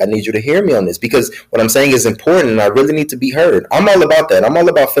speak. I need you to hear me on this because what I'm saying is important, and I really need to be heard." I'm all about that. I'm all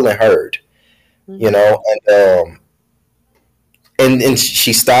about feeling heard, mm-hmm. You know, and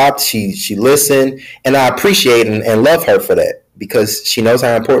she stopped. She listened, and I appreciate and love her for that. Because she knows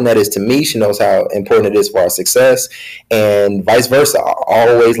how important that is to me. She knows how important it is for our success, and vice versa. I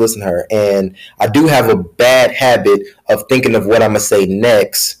always listen to her. And I do have a bad habit of thinking of what I'm going to say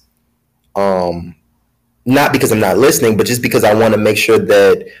next. Not because I'm not listening, but just because I want to make sure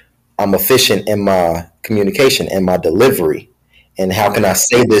that I'm efficient in my communication and my delivery. And how can I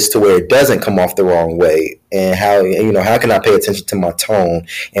say this to where it doesn't come off the wrong way? And how can I pay attention to my tone?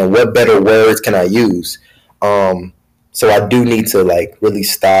 And what better words can I use? So I do need to like really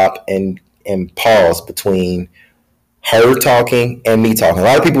stop and pause between her talking and me talking. A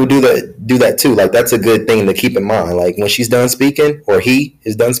lot of people do that too. Like that's a good thing to keep in mind. Like when she's done speaking or he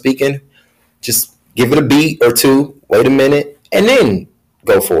is done speaking, just give it a beat or two, wait a minute, and then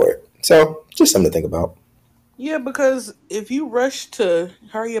go for it. So just something to think about. Yeah, because if you rush to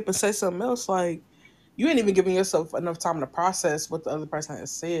hurry up and say something else, like you ain't even giving yourself enough time to process what the other person has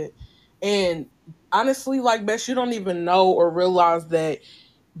said. And honestly, like, Bess, you don't even know or realize that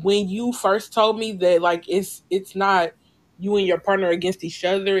when you first told me that, like, it's not you and your partner against each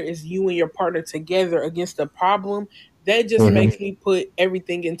other, it's you and your partner together against the problem. That just mm-hmm. makes me put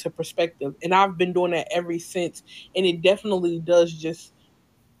everything into perspective. And I've been doing that ever since. And it definitely does just,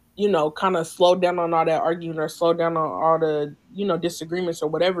 kind of slow down on all that arguing or slow down on all the, disagreements or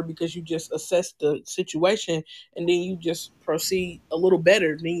whatever, because you just assess the situation and then you just proceed a little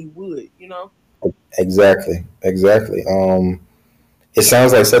better than you would, Exactly. It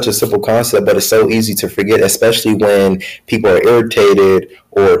sounds like such a simple concept, but it's so easy to forget, especially when people are irritated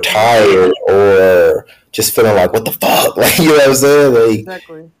or tired or just feeling like, what the fuck? Like, you know what I'm saying? Like,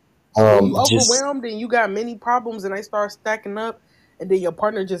 exactly. When you overwhelmed and you got many problems and they start stacking up and then your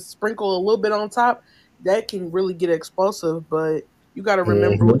partner just sprinkle a little bit on top, that can really get explosive, but you got to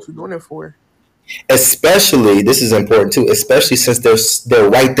remember mm-hmm. what you're doing it for. Especially, this is important too, especially since they're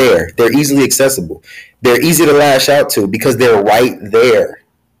right there. They're easily accessible. They're easy to lash out to because they're right there.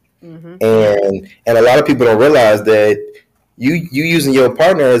 Mm-hmm. And a lot of people don't realize that you using your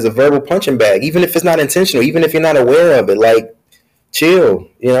partner as a verbal punching bag, even if it's not intentional, even if you're not aware of it, like chill.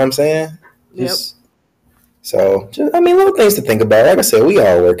 You know what I'm saying? Yep. So, just, I mean, little things to think about. Like I said, we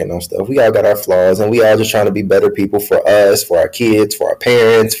all working on stuff. We all got our flaws, and we all just trying to be better people for us, for our kids, for our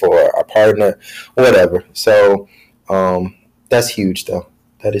parents, for our partner, whatever. So, that's huge, though.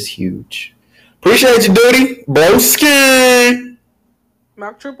 That is huge. Appreciate you, Duty. Broski.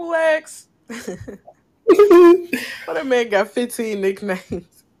 Mark Triple X. Well, that man got 15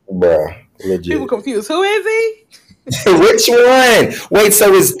 nicknames. Bruh, legit. People confused. Who is he? Which one? Wait,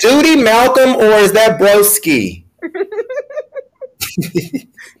 so is Duty Malcolm or is that Broski?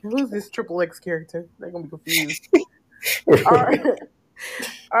 Who's this Triple X character? They're gonna be confused.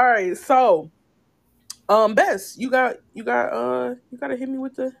 All right. So, Bess, you gotta hit me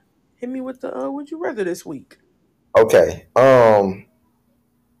with the would you rather this week? Okay.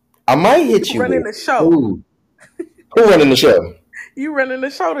 I might hit you running with the show. Who running the show? You running the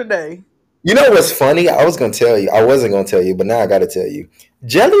show today. You know what's funny? I was gonna tell you. I wasn't gonna tell you, but now I gotta tell you.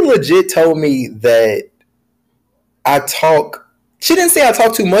 Jelly legit told me that I talk. She didn't say I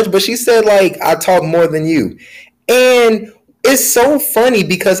talk too much, but she said like I talk more than you. And it's so funny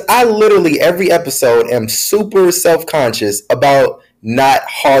because I literally every episode am super self-conscious about not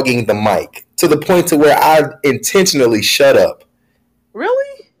hogging the mic to the point to where I intentionally shut up. Really?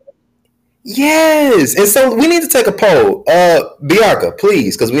 Yes, and so we need to take a poll. Bianca,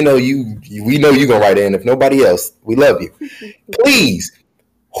 please, because we know you gonna write in. If nobody else, we love you. Please,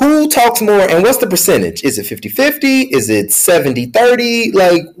 who talks more and what's the percentage? Is it 50-50? Is it 70-30?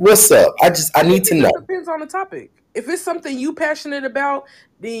 Like, what's up? I need to know. It depends on the topic. If it's something you passionate about,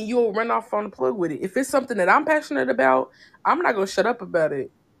 then you'll run off on the plug with it. If it's something that I'm passionate about, I'm not gonna shut up about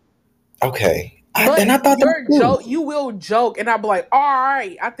it. Okay. I thought you will joke, and I'll be like, all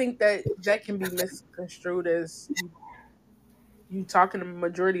right. I think that can be misconstrued as you talking the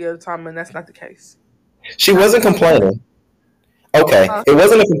majority of the time, and that's not the case. She wasn't complaining. Okay, it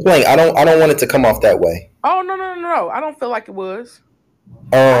wasn't a complaint. I don't want it to come off that way. Oh no! I don't feel like it was.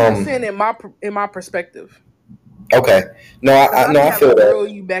 I'm saying in my perspective. Okay, I feel that. Reel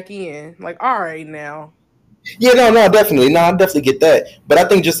you back in, like, all right now. Yeah, no, definitely. No, I definitely get that. But I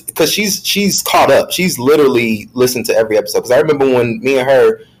think just because she's caught up. She's literally listened to every episode. Because I remember when me and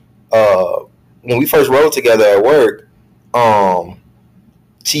her, when we first rode together at work,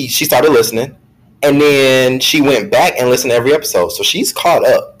 she started listening. And then she went back and listened to every episode. So she's caught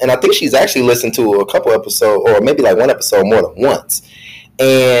up. And I think she's actually listened to a couple episodes, or maybe like one episode more than once.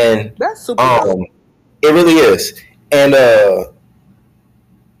 And that's super cool. It really is. And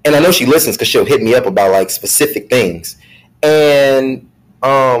I know she listens because she'll hit me up about like specific things. And so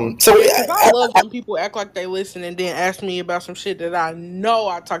I love when people act like they listen and then ask me about some shit that I know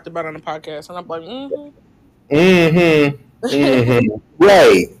I talked about on the podcast, and I'm like,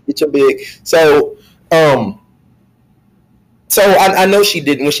 right. It's a big. So I know she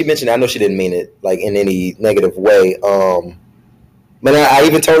didn't. When she mentioned it, I know she didn't mean it like in any negative way. But I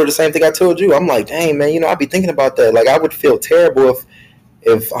even told her the same thing I told you. I'm like, dang man, I'd be thinking about that. Like I would feel terrible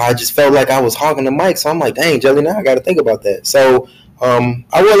if I just felt like I was hogging the mic. So I'm like, dang, Jelly, now I got to think about that. So I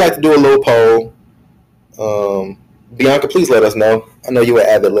would like to do a little poll. Bianca, please let us know. I know you're an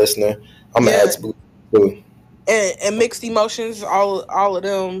avid listener. I'm an expert too. And mixed emotions, all of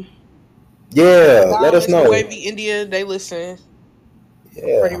them. Yeah, let us know. Wavy India, they listen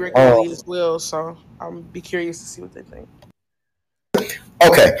pretty regularly as well. So I'm be curious to see what they think.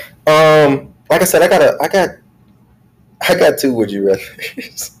 Okay. Like I said, I got two would you rather.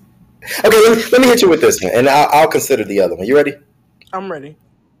 Okay, let me hit you with this one, and I'll consider the other one. You ready? I'm ready.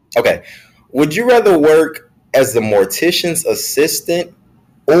 Okay. Would you rather work as the mortician's assistant,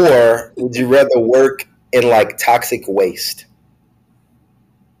 or would you rather work in like toxic waste?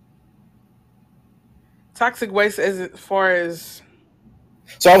 Toxic waste as far as...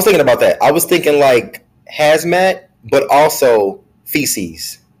 So I was thinking about that. I was thinking like hazmat, but also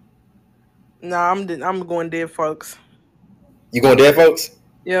feces. No, I'm going dead folks. You going dead folks?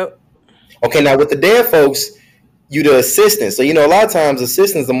 Yep. Okay, now with the dead folks, you the assistant. So, a lot of times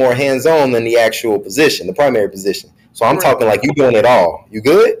assistants are more hands-on than the actual position, the primary position. So I'm talking like you doing it all. You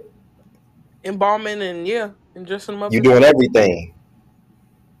good? Embalming and dressing them up. You doing everything.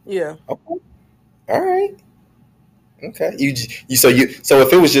 Yeah. Okay. All right. Okay. So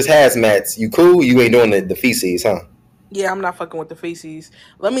if it was just hazmats, you cool? You ain't doing the feces, huh? Yeah, I'm not fucking with the feces.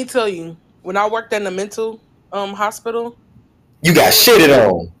 Let me tell you, when I worked in the mental hospital, you got shitted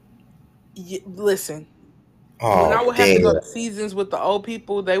on. Listen. Oh, when I would have to go to seasons with the old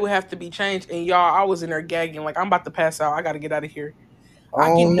people, they would have to be changed. And y'all, I was in there gagging like I'm about to pass out. I got to get out of here.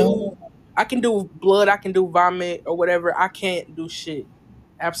 I can do blood. I can do vomit or whatever. I can't do shit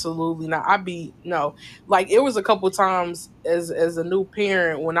Absolutely not. Like it was a couple times as a new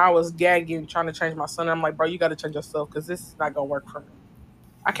parent when I was gagging trying to change my son. I'm like, bro, you got to change yourself because this is not gonna work for me.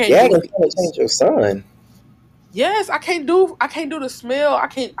 I can't do it. Trying to change your son. Yes, I can't do the smell. I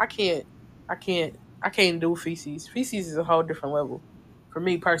can't do feces. Feces is a whole different level for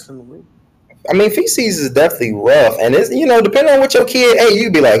me personally. I mean, feces is definitely rough, and it's depending on what your kid ate,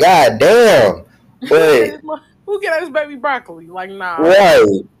 you'd be like, God damn. But who get his baby broccoli? Like, nah. Right.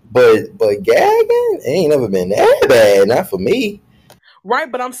 But gagging ain't never been that bad. Not for me.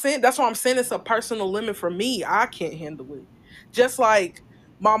 Right, but that's why I'm saying it's a personal limit for me. I can't handle it. Just like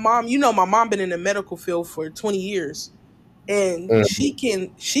my mom, my mom been in the medical field for 20 years. And she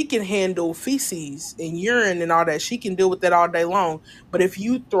can handle feces and urine and all that. She can deal with that all day long. But if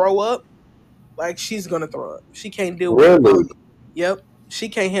you throw up, like, she's gonna throw up. She can't deal with vomit. Yep. She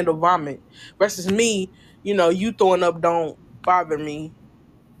can't handle vomit. Versus me, you throwing up don't bother me.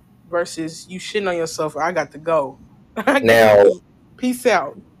 Versus you shitting on yourself, I got to go. Now, peace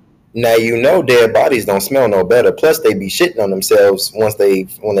out. Now dead bodies don't smell no better. Plus they be shitting on themselves when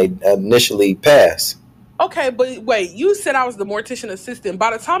they initially pass. Okay, but wait, you said I was the mortician assistant.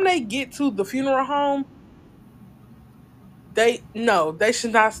 By the time they get to the funeral home, they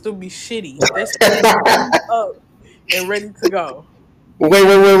should not still be shitty. They should be up and ready to go. Wait.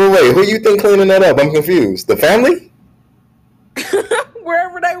 Who you think cleaning that up? I'm confused. The family?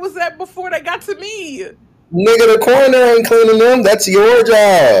 Wherever they was at before they got to me. Nigga, the coroner ain't cleaning them. That's your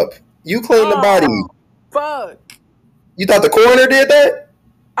job. You clean the body. Fuck. You thought the coroner did that?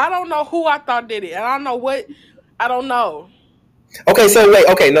 I don't know who I thought did it. And I don't know what. I don't know. Okay, so wait.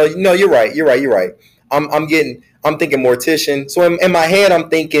 Okay, no, you're right. I'm thinking mortician. So in my head, I'm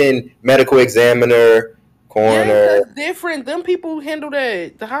thinking medical examiner, coroner. Yeah, that's different. Them people handle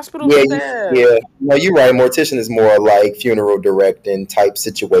that. The hospital. Yeah. No, you're right. Mortician is more like funeral directing type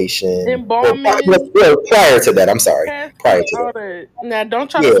situation. Embalming. Prior to that, I'm sorry. Prior to that. Now,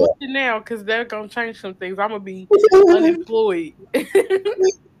 don't try to switch it now because they're gonna change some things. I'm gonna be unemployed.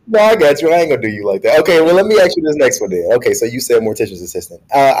 No, I got you. I ain't gonna do you like that. Okay, well, let me ask you this next one then. Okay, so you said mortician's assistant.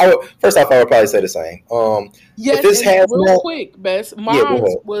 First off, I would probably say the same. Yes, real quick, Bess. Mom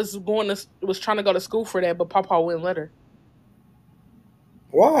was trying to go to school for that, but Papa wouldn't let her.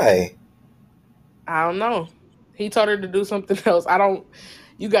 Why? I don't know. He told her to do something else.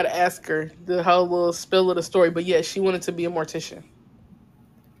 You got to ask her the whole little spill of the story. But yeah, she wanted to be a mortician.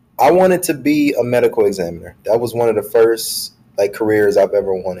 I wanted to be a medical examiner. That was one of the first careers I've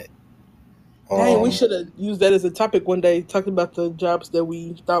ever wanted. Dang, we should have used that as a topic one day. Talked about the jobs that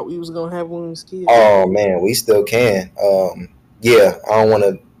we thought we was gonna have when we was kids. Oh man, we still can. Yeah, I don't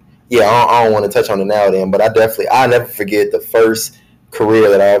want to touch on it now then, but I'll never forget the first career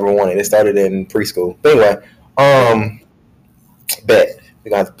that I ever wanted. It started in preschool. But anyway, bet we're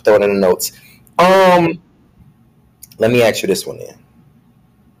gonna have to throw it in the notes. Let me ask you this one then.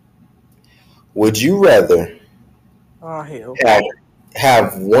 Would you rather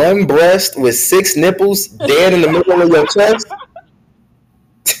have one breast with 6 nipples dead in the middle of your chest?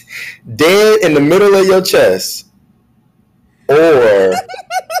 Dead in the middle of your chest. Or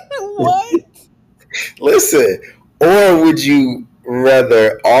what? Listen, or would you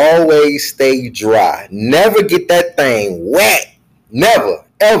rather always stay dry? Never get that thing wet. Never,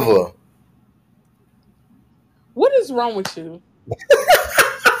 ever. What is wrong with you?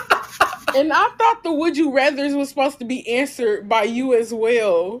 And I thought the would you rathers was supposed to be answered by you as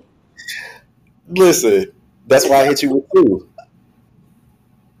well. Listen, that's why I hit you with 2.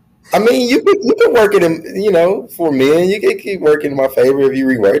 I mean, you can work it in, for men, you can keep working in my favor if you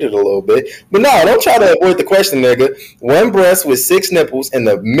rewrite it a little bit. But no, don't try to avoid the question, nigga. One breast with 6 nipples in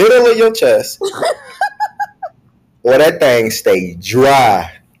the middle of your chest, or that thing stay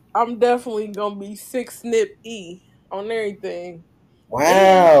dry. I'm definitely gonna be 6 nip E on everything.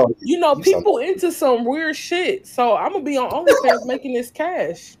 Wow. And, people into some weird shit. So I'm gonna be on OnlyFans making this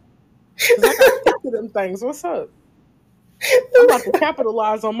cash. Cause I got sick of them things. What's up? I'm about to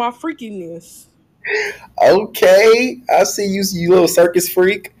capitalize on my freakiness. Okay. I see you little circus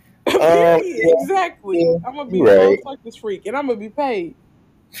freak. Exactly. Yeah, I'm gonna be a little circus freak and I'm gonna be paid.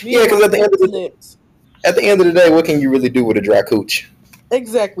 Because at the end of the day, what can you really do with a dry cooch?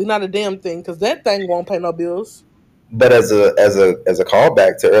 Exactly, not a damn thing, because that thing won't pay no bills. But as a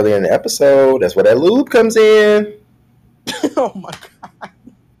callback to earlier in the episode, that's where that lube comes in. Oh my god!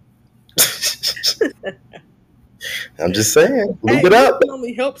 I'm just saying, lube it up. It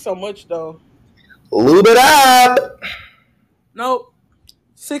only helps so much, though. Lube it up. Nope.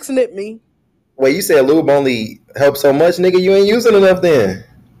 6 nip me. Wait, you said lube only helps so much, nigga? You ain't using enough then.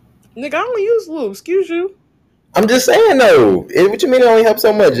 Nigga, I don't use lube. Excuse you. I'm just saying though. What you mean it only helps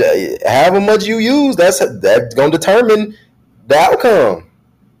so much? However much you use, that's gonna determine the outcome.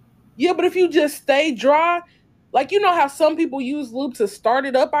 Yeah, but if you just stay dry, like you know how some people use lube to start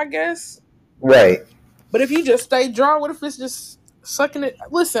it up, I guess. Right. But if you just stay dry, what if it's just sucking it?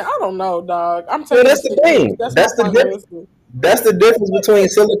 Listen, I don't know, dog. I'm Well, taking that's the thing. That's That's the difference between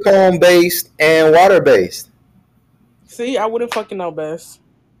silicone based and water based. See, I wouldn't fucking know best.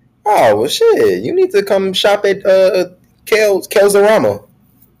 Oh well, shit! You need to come shop at Kelzarama.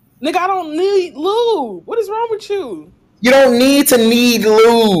 Nigga, I don't need lube. What is wrong with you? You don't need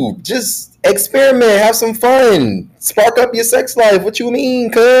lube. Just experiment, have some fun, spark up your sex life. What you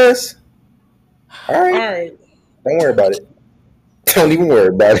mean, cuz? All right. Don't worry about it. Don't even worry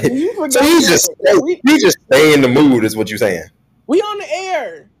about it. So you just stay in the mood, is what you're saying. We on the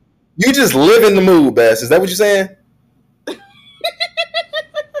air. You just live in the mood, Bess. Is that what you're saying?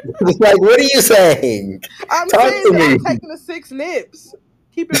 Like, what are you saying? I'm taking the 6 nips.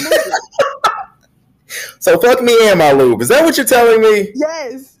 Keep it moving. So fuck me and my lube. Is that what you're telling me?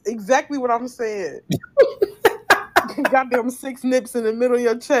 Yes, exactly what I'm saying. Goddamn 6 nips in the middle of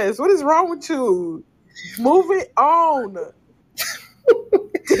your chest. What is wrong with you? Move it on.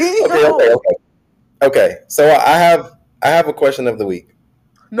 Okay. So I have a question of the week.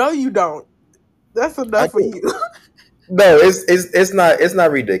 No, you don't. That's enough for you. No, it's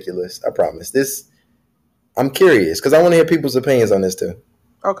not ridiculous. I promise. I'm curious because I want to hear people's opinions on this too.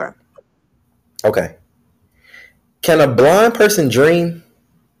 Okay. Can a blind person dream?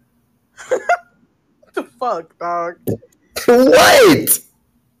 What the fuck, dog? What?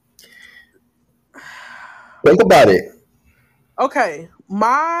 Think about it. Okay.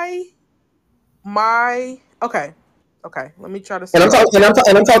 Okay. Let me try to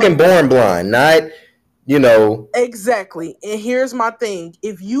And I'm talking born blind, not, you know. Exactly. And here's my thing.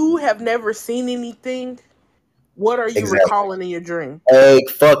 If you have never seen anything, what are you recalling in your dream?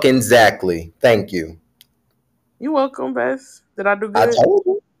 Fucking exactly. Thank you. You're welcome, Bess. Did I do good?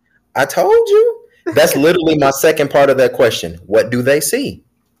 I told you. That's literally my second part of that question. What do they see?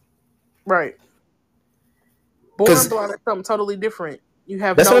 Right. Born blind is something totally different. You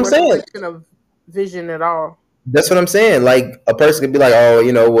have no recollection of vision at all. That's what I'm saying. Like, a person could be like, oh,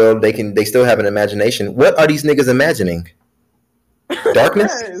 you know, well, they still have an imagination. What are these niggas imagining?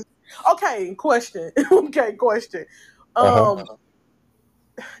 Darkness? Yes. Okay, question.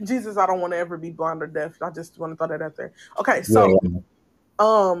 Jesus, I don't want to ever be blind or deaf. I just want to throw that out there. Okay, so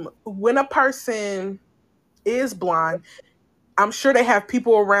when a person is blind, I'm sure they have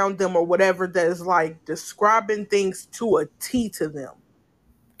people around them or whatever that is like describing things to a T to them.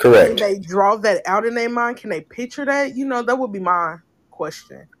 Correct. Can they draw that out in their mind? Can they picture that? You know, that would be my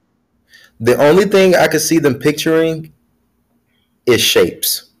question. The only thing I could see them picturing is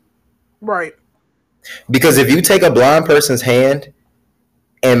shapes. Right. Because if you take a blind person's hand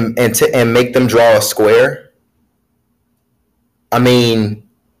and make them draw a square, I mean,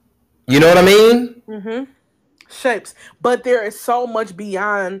 you know what I mean? Mm-hmm. Shapes. But there is so much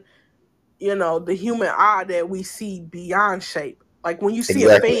beyond, you know, the human eye that we see beyond shape. Like when you see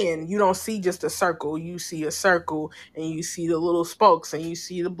a fan, you don't see just a circle. You see a circle and you see the little spokes and you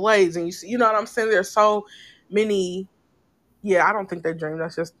see the blades and you see, you know what I'm saying? There's so many. Yeah, I don't think they dream.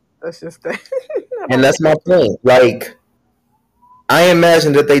 That's just that. And that's my point. Like, I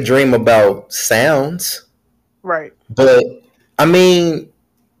imagine that they dream about sounds. Right. But, I mean,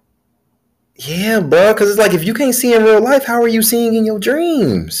 yeah, bro, because it's like, if you can't see in real life, how are you seeing in your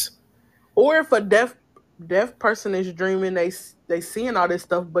dreams? Or if a deaf person is dreaming, they seeing all this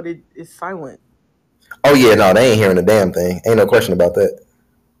stuff, but it's silent. Oh, yeah, no, they ain't hearing a damn thing. Ain't no question about that.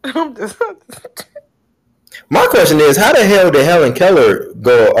 My question is, how the hell did Helen Keller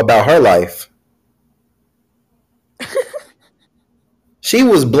go about her life? She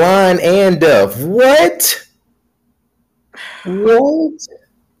was blind and deaf. What?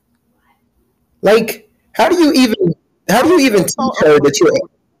 Like, how do you even teach her that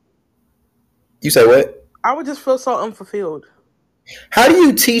you say what? I would just feel so unfulfilled. How do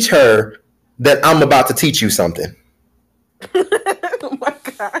you teach her that I'm about to teach you something? Oh my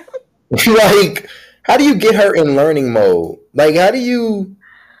God. Like, how do you get her in learning mode? Like, how do you...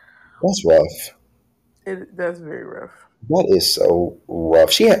 That's rough. That's very rough. That is so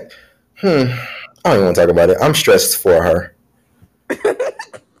rough. She had... I don't even want to talk about it. I'm stressed for her.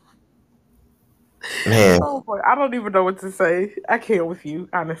 Man. Oh boy, I don't even know what to say. I can't with you,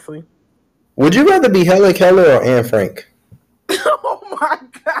 honestly. Would you rather be Helen Keller or Anne Frank? Oh my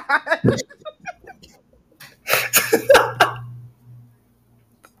God.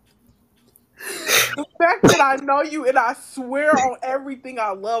 The fact that I know you, and I swear on everything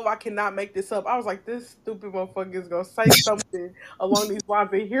I love, I cannot make this up. I was like, this stupid motherfucker is gonna say something along these lines,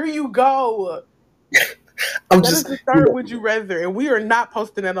 and here you go. That is the third Would You Rather, and we are not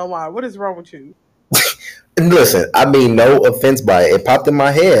posting that online. What is wrong with you? Listen, I mean, no offense by it. It popped in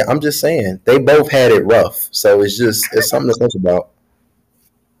my head. I'm just saying they both had it rough, so it's something to think about.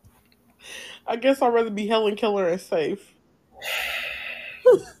 I guess I'd rather be Helen Keller and safe.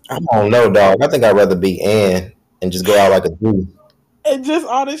 I don't know, dog. I think I'd rather be Anne and just go out like a dude. And just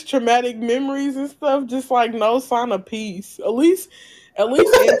all this traumatic memories and stuff, just like no sign of peace. At least Anne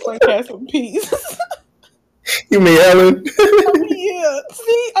Frank has some peace. You mean Helen? Yeah.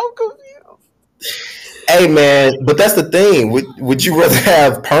 See, I'm confused. Hey man, but that's the thing. Would you rather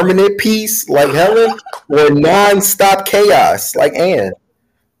have permanent peace like Helen or non-stop chaos like Anne?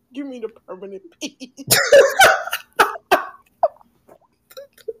 Give me the permanent peace.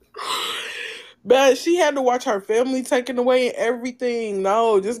 But she had to watch her family taken away and everything.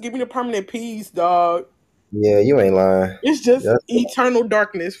 No, just give me the permanent peace, dog. Yeah, you ain't lying. It's just eternal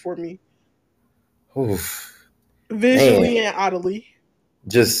darkness for me. Oof. Visually and audibly.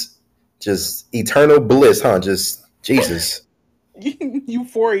 Just eternal bliss, huh? Just Jesus.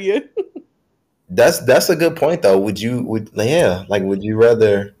 Euphoria. That's a good point though. Would you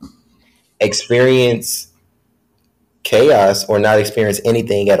rather experience chaos or not experience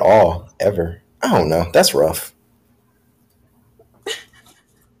anything at all ever? I don't know. That's rough.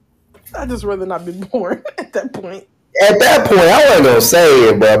 I'd just rather not be born at that point. At that point, I wasn't gonna say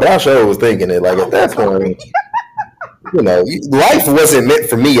it, bro, but I sure was thinking it. Like at that point, life wasn't meant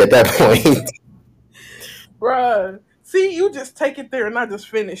for me at that point. Bruh. See, you just take it there and I just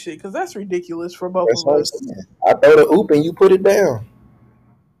finish it because that's ridiculous for both of us. I throw the oop and you put it down.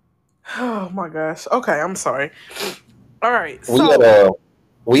 Oh my gosh. Okay, I'm sorry. All right.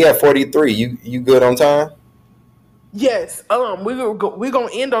 We had 43. You good on time? Yes. We're gonna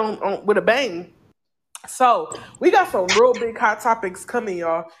end on with a bang. So we got some real big hot topics coming,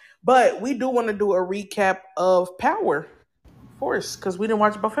 y'all. But we do want to do a recap of Power Force because we didn't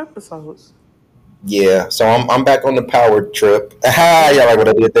watch both episodes. Yeah, so I'm back on the Power trip. Y'all like what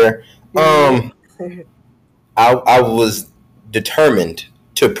I did there? I was determined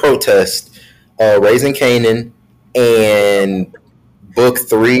to protest Raising Kanan and Book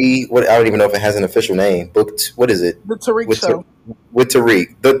 3. What I don't even know if it has an official name. What is it? The Tariq Show. With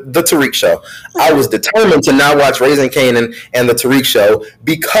Tariq, the Tariq Show. I was determined to not watch Raising Kanan and the Tariq Show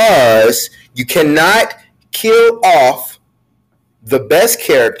because you cannot kill off the best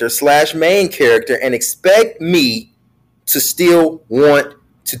character / main character and expect me to still want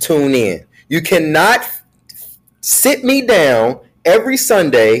to tune in. You cannot sit me down every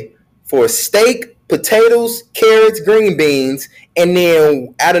Sunday for steak, potatoes, carrots, green beans, and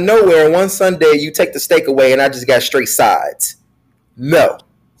then out of nowhere one Sunday you take the steak away and I just got straight sides. No.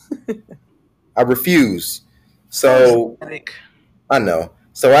 I refuse. So I know.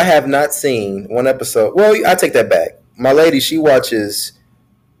 So I have not seen one episode. Well, I take that back. My lady, she watches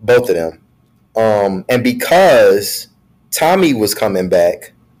both of them. And because Tommy was coming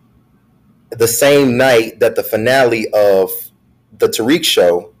back the same night that the finale of the Tariq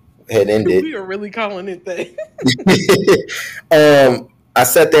Show had ended. We are really calling it that. I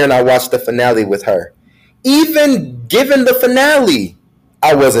sat there and I watched the finale with her. Even given the finale,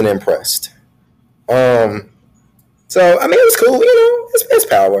 I wasn't impressed. So I mean, it was cool. It's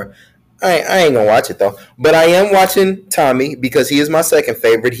Power. I ain't gonna watch it though, but I am watching Tommy because he is my second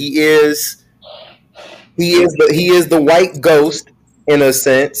favorite. He is the white ghost in a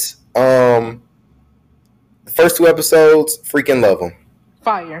sense. The first 2 episodes, freaking love him.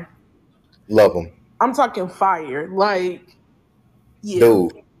 Fire. Love him. I'm talking fire. Like, yeah.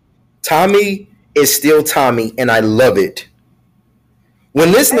 Dude, Tommy is still Tommy, and I love it.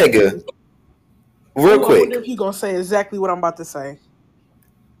 When this nigga, real quick. I wonder if he gonna say exactly what I'm about to say.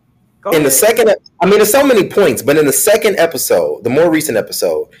 In the second, I mean, there's so many points, but in the second episode, the more recent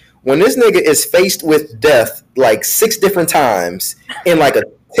episode, when this nigga is faced with death like 6 different times in like a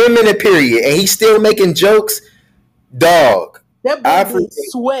 10-minute period, and he's still making jokes, dog. That boy didn't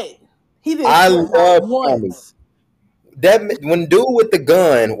sweat. He didn't I sweat love once. That when dude with the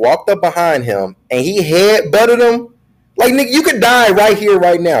gun walked up behind him and he head-butted him, like, nigga, you could die right here,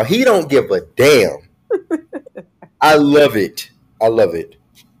 right now. He don't give a damn. I love it. I love it.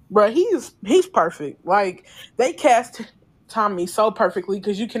 Bro, he's perfect. Like, they cast Tommy so perfectly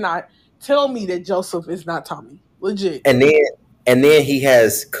because you cannot tell me that Joseph is not Tommy. Legit. And then he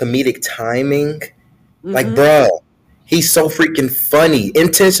has comedic timing. Mm-hmm. Like, bro, he's so freaking funny,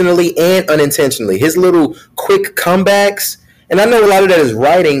 intentionally and unintentionally. His little quick comebacks, and I know a lot of that is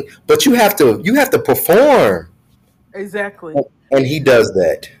writing, but you have to perform. Exactly. And he does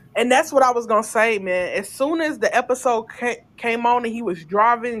that. And that's what I was gonna say, man. As soon as the episode came on and he was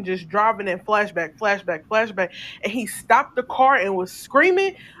driving and flashback, and he stopped the car and was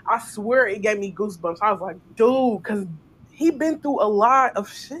screaming, I swear it gave me goosebumps. I was like, dude, because he been through a lot of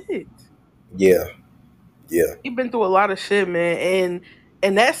shit. Yeah. He been through a lot of shit, man,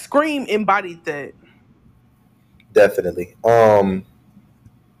 and that scream embodied that. Definitely. What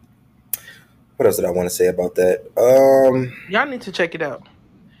else did I want to say about that? Y'all need to check it out.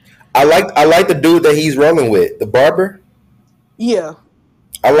 I like the dude that he's rolling with, the barber. Yeah.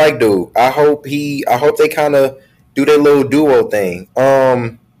 I like dude. I hope they kind of do their little duo thing.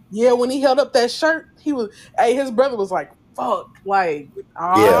 Yeah, when he held up that shirt, his brother was like, fuck, like,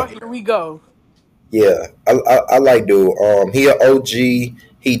 here we go. Yeah, I like dude. He an OG.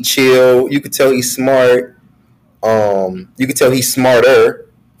 He chill. You could tell he's smart. You could tell he's smarter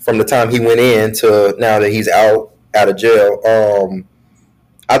from the time he went in to now that he's out of jail.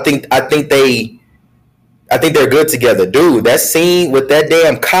 I think they're good together, dude. That scene with that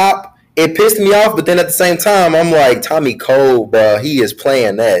damn cop, it pissed me off, but then at the same time, I'm like, Tommy Cole, bro, he is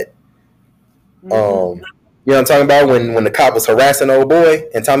playing that. Mm-hmm. You know what I'm talking about when the cop was harassing old boy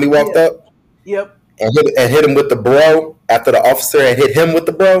and Tommy walked up, yep, and hit him with the bro after the officer had hit him with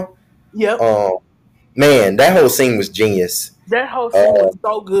the bro. Yep. Man, that whole scene was genius. That whole scene was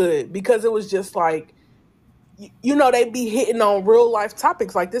so good because it was just like, you know, they be hitting on real life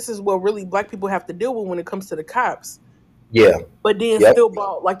topics. Like, this is what really black people have to deal with when it comes to the cops. Yeah. But then still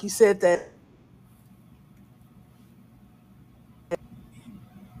about, like you said, that.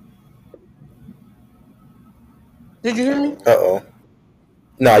 Did you hear me? Uh-oh.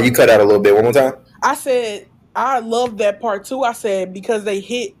 No, you cut out a little bit. One more time. I said, I love that part too. I said, because they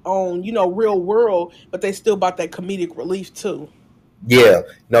hit on, you know, real world, but they still about that comedic relief too. Yeah,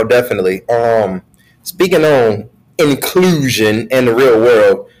 no, definitely. Speaking on inclusion in the real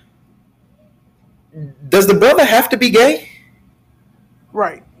world, does the brother have to be gay?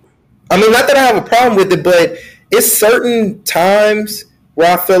 Right. I mean, not that I have a problem with it, but it's certain times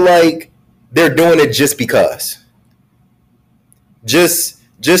where I feel like they're doing it just because. Just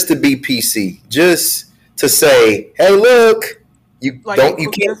to be PC. Just to say, hey, look, you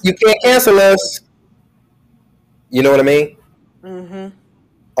can't cancel us. You know what I mean? Mm-hmm.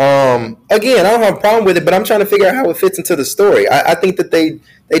 Again, I don't have a problem with it, but I'm trying to figure out how it fits into the story. I think that they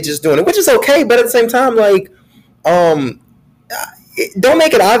just doing it, which is okay, but at the same time, like, don't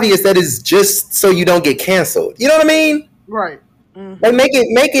make it obvious that it's just so you don't get canceled. You know what I mean? Right. Mm-hmm. Like,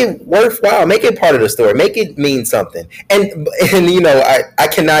 make it worthwhile. Make it part of the story. Make it mean something. And you know, I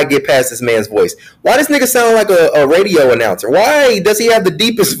cannot get past this man's voice. Why does nigga sound like a radio announcer? Why does he have the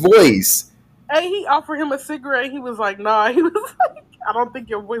deepest voice? Hey, he offered him a cigarette. He was like, nah. He was like, I don't think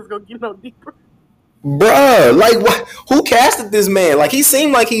your voice gonna get no deeper. Bruh, like, who casted this man? Like, he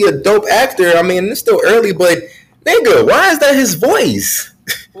seemed like he a dope actor. I mean, it's still early, but nigga, why is that his voice?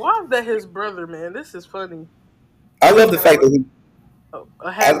 Why is that his brother, man? This is funny. I love the fact that he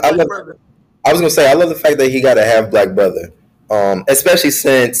a half-black brother. I was gonna say, I love the fact that he got a half-black brother. Especially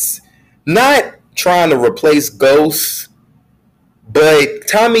since not trying to replace Ghost, but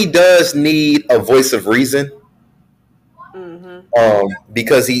Tommy does need a voice of reason. Mm-hmm.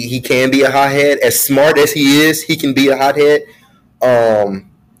 Because he can be a hothead. As smart as he is, he can be a hothead.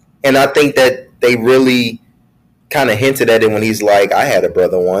 And I think that they really kind of hinted at it when he's like, I had a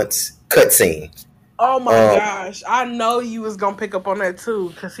brother once. Cutscene. Oh my gosh. I know you was going to pick up on that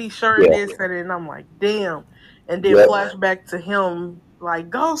too. Because he sure did say it. And I'm like, damn. And then flashback to him like,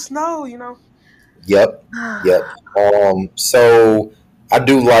 Ghost, no, you know. Yep. So I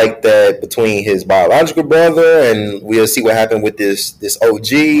do like that between his biological brother, and we'll see what happened with this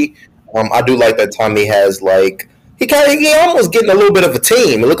OG. I do like that Tommy has, like, he almost getting a little bit of a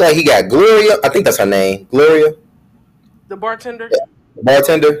team. It looked like he got Gloria. I think that's her name, Gloria. The bartender. Yeah. The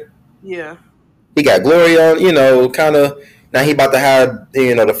bartender. Yeah. He got Gloria, you know, kind of. Now he about to have,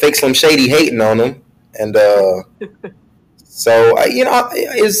 you know, the fake Slim Shady hating on him, and so you know,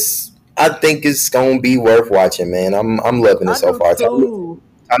 I think it's gonna be worth watching, man. I'm loving it so far. Tommy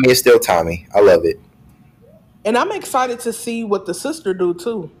is still Tommy. I love it, and I'm excited to see what the sister do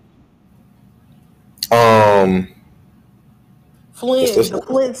too. Flynn, the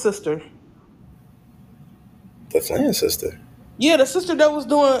Flynn sister. The Flynn sister. Yeah, the sister that was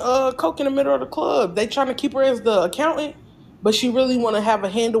doing coke in the middle of the club. They trying to keep her as the accountant, but she really want to have a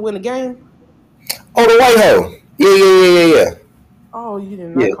hand to win the game. Oh, the white hoe. Yeah. Oh, you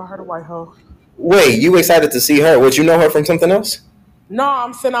did not call her the white hoe. Wait, you excited to see her? Would you know her from something else? No,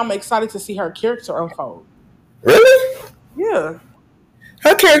 I'm saying I'm excited to see her character unfold. Really? Yeah.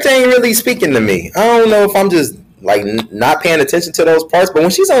 Her character ain't really speaking to me. I don't know if I'm just like not paying attention to those parts. But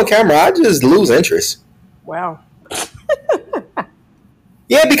when she's on camera, I just lose interest. Wow.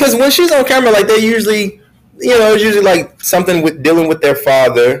 Yeah, because when she's on camera, like they usually, it's usually like something with dealing with their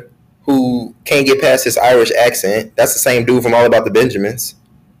father who can't get past his Irish accent. That's the same dude from All About the Benjamins.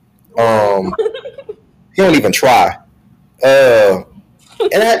 He don't even try. So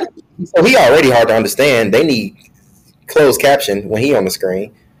he already hard to understand. They need closed caption when he on the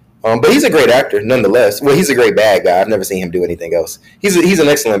screen. But he's a great actor, nonetheless. Well, he's a great bad guy. I've never seen him do anything else. He's an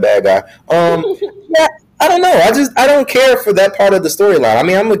excellent bad guy. Yeah, I don't know. I don't care for that part of the storyline. I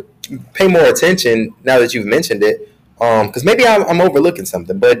mean, I'm gonna pay more attention now that you've mentioned it, because maybe I'm overlooking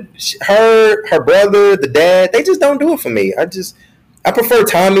something. But her brother, the dad, they just don't do it for me. I prefer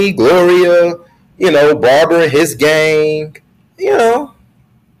Tommy, Gloria, Barbara, his gang.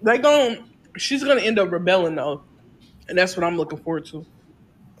 She's gonna end up rebelling though, and that's what I'm looking forward to.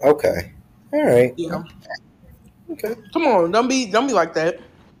 Okay. All right. Yeah. Okay. Come on, don't be like that.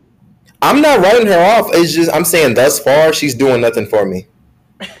 I'm not writing her off. It's just I'm saying thus far she's doing nothing for me.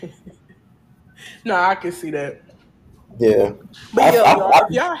 No, I can see that. Yeah. But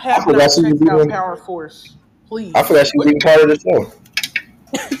if y'all have not checked out Power Force, please. I forgot she was even part of the show.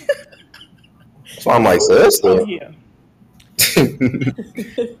 So I'm like, sis. Oh yeah.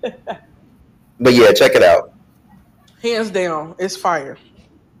 But yeah, check it out. Hands down, it's fire.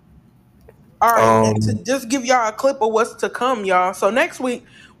 All right, and to just give y'all a clip of what's to come, y'all. So next week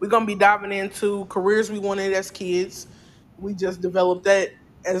we're gonna be diving into careers we wanted as kids. We just developed that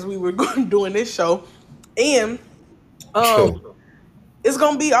as we were doing this show, and it's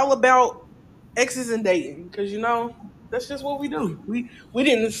gonna be all about exes and dating because that's just what we do. We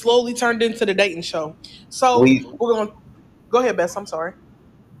didn't slowly turned into the dating show. So we're gonna go ahead, Bess. I'm sorry.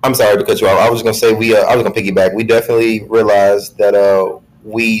 I'm sorry to cut you off. I was gonna say I was gonna piggyback. We definitely realized that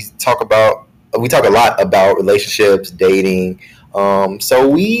we talk a lot about relationships, dating. So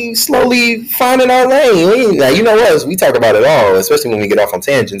we slowly finding our lane. Now, you know us, we talk about it all, especially when we get off on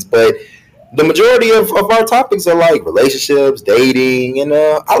tangents. But the majority of our topics are like relationships, dating, and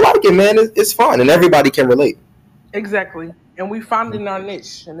I like it, man. It's fun, and everybody can relate. Exactly, and we finding our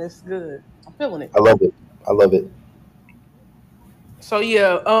niche, and it's good. I'm feeling it. I love it. So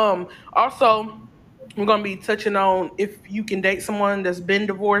yeah. Also, we're gonna be touching on if you can date someone that's been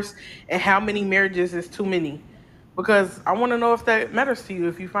divorced and how many marriages is too many. Because I want to know if that matters to you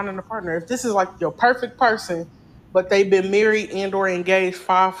if you're finding a partner. If this is like your perfect person, but they've been married and or engaged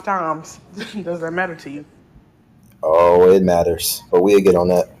 5 times, does that matter to you? Oh, it matters. But we'll get on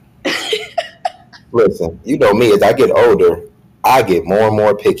that. Listen, you know me, as I get older, I get more and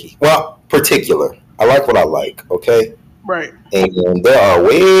more picky. Well, particular. I like what I like, okay? Right. And there are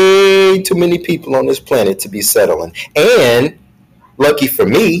way too many people on this planet to be settling. And lucky for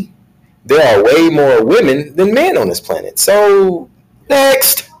me, there are way more women than men on this planet. So,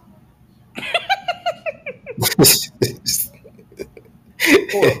 next.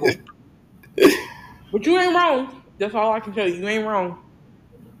 But you ain't wrong. That's all I can tell you. You ain't wrong.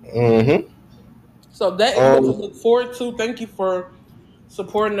 Mm-hmm. So that is what we look forward to. Thank you for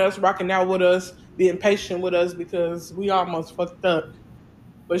supporting us, rocking out with us, being patient with us because we almost fucked up.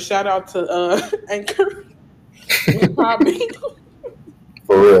 But shout out to Anchor and Podbean.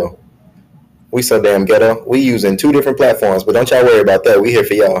 For real. We so damn ghetto. We using 2 different platforms, but don't y'all worry about that. We here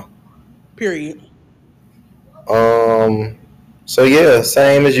for y'all. Period. So yeah,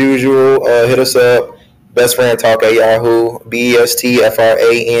 same as usual. Hit us up. Best Friend Talk at Yahoo. BESTFRANNTALK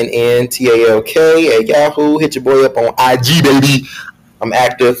at Yahoo. Hit your boy up on IG, baby. I'm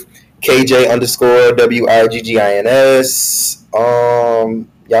active. KJ_WIGGINS.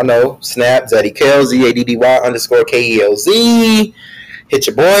 Y'all know. Snap. Zaddy Kelz. ZADDY_KELZ. Hit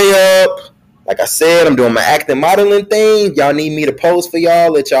your boy up. Like I said, I'm doing my acting modeling thing. Y'all need me to pose for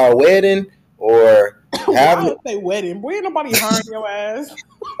y'all at y'all wedding or have they wedding? Boy, ain't nobody hiring your ass.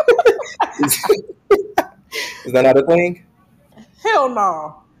 Is that not a thing? Hell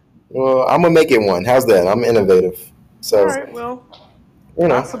no. Well, I'm gonna make it one. How's that? I'm innovative. So, all right, well,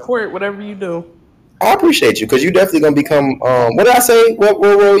 I support whatever you do. I appreciate you because you definitely gonna become. What did I say? What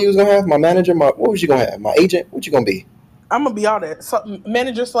role you was gonna have? My manager? What was you gonna have? My agent? What you gonna be? I'm gonna be all that.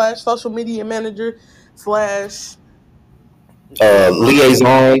 Manager / social media manager /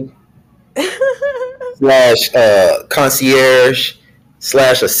 liaison / concierge /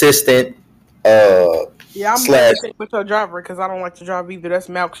 assistant. Yeah, I'm gonna stick with your driver because I don't like to drive either. That's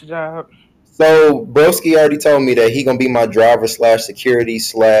Malk's job. So Broski already told me that he gonna be my driver / security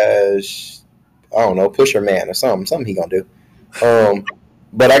 / I don't know, pusher man or something he gonna do.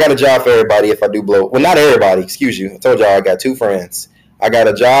 But I got a job for everybody if I do blow. Well, not everybody, excuse you. I told y'all I got 2 friends. I got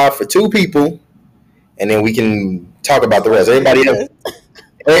a job for 2 people, and then we can talk about the rest. Everybody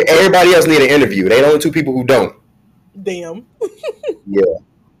else need an interview. They the only two people who don't. Damn. Yeah,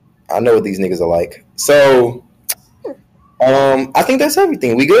 I know what these niggas are like. So, I think that's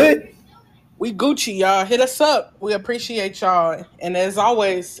everything. We good? We Gucci, y'all. Hit us up. We appreciate y'all. And as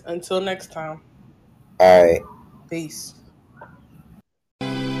always, until next time. All right. Peace.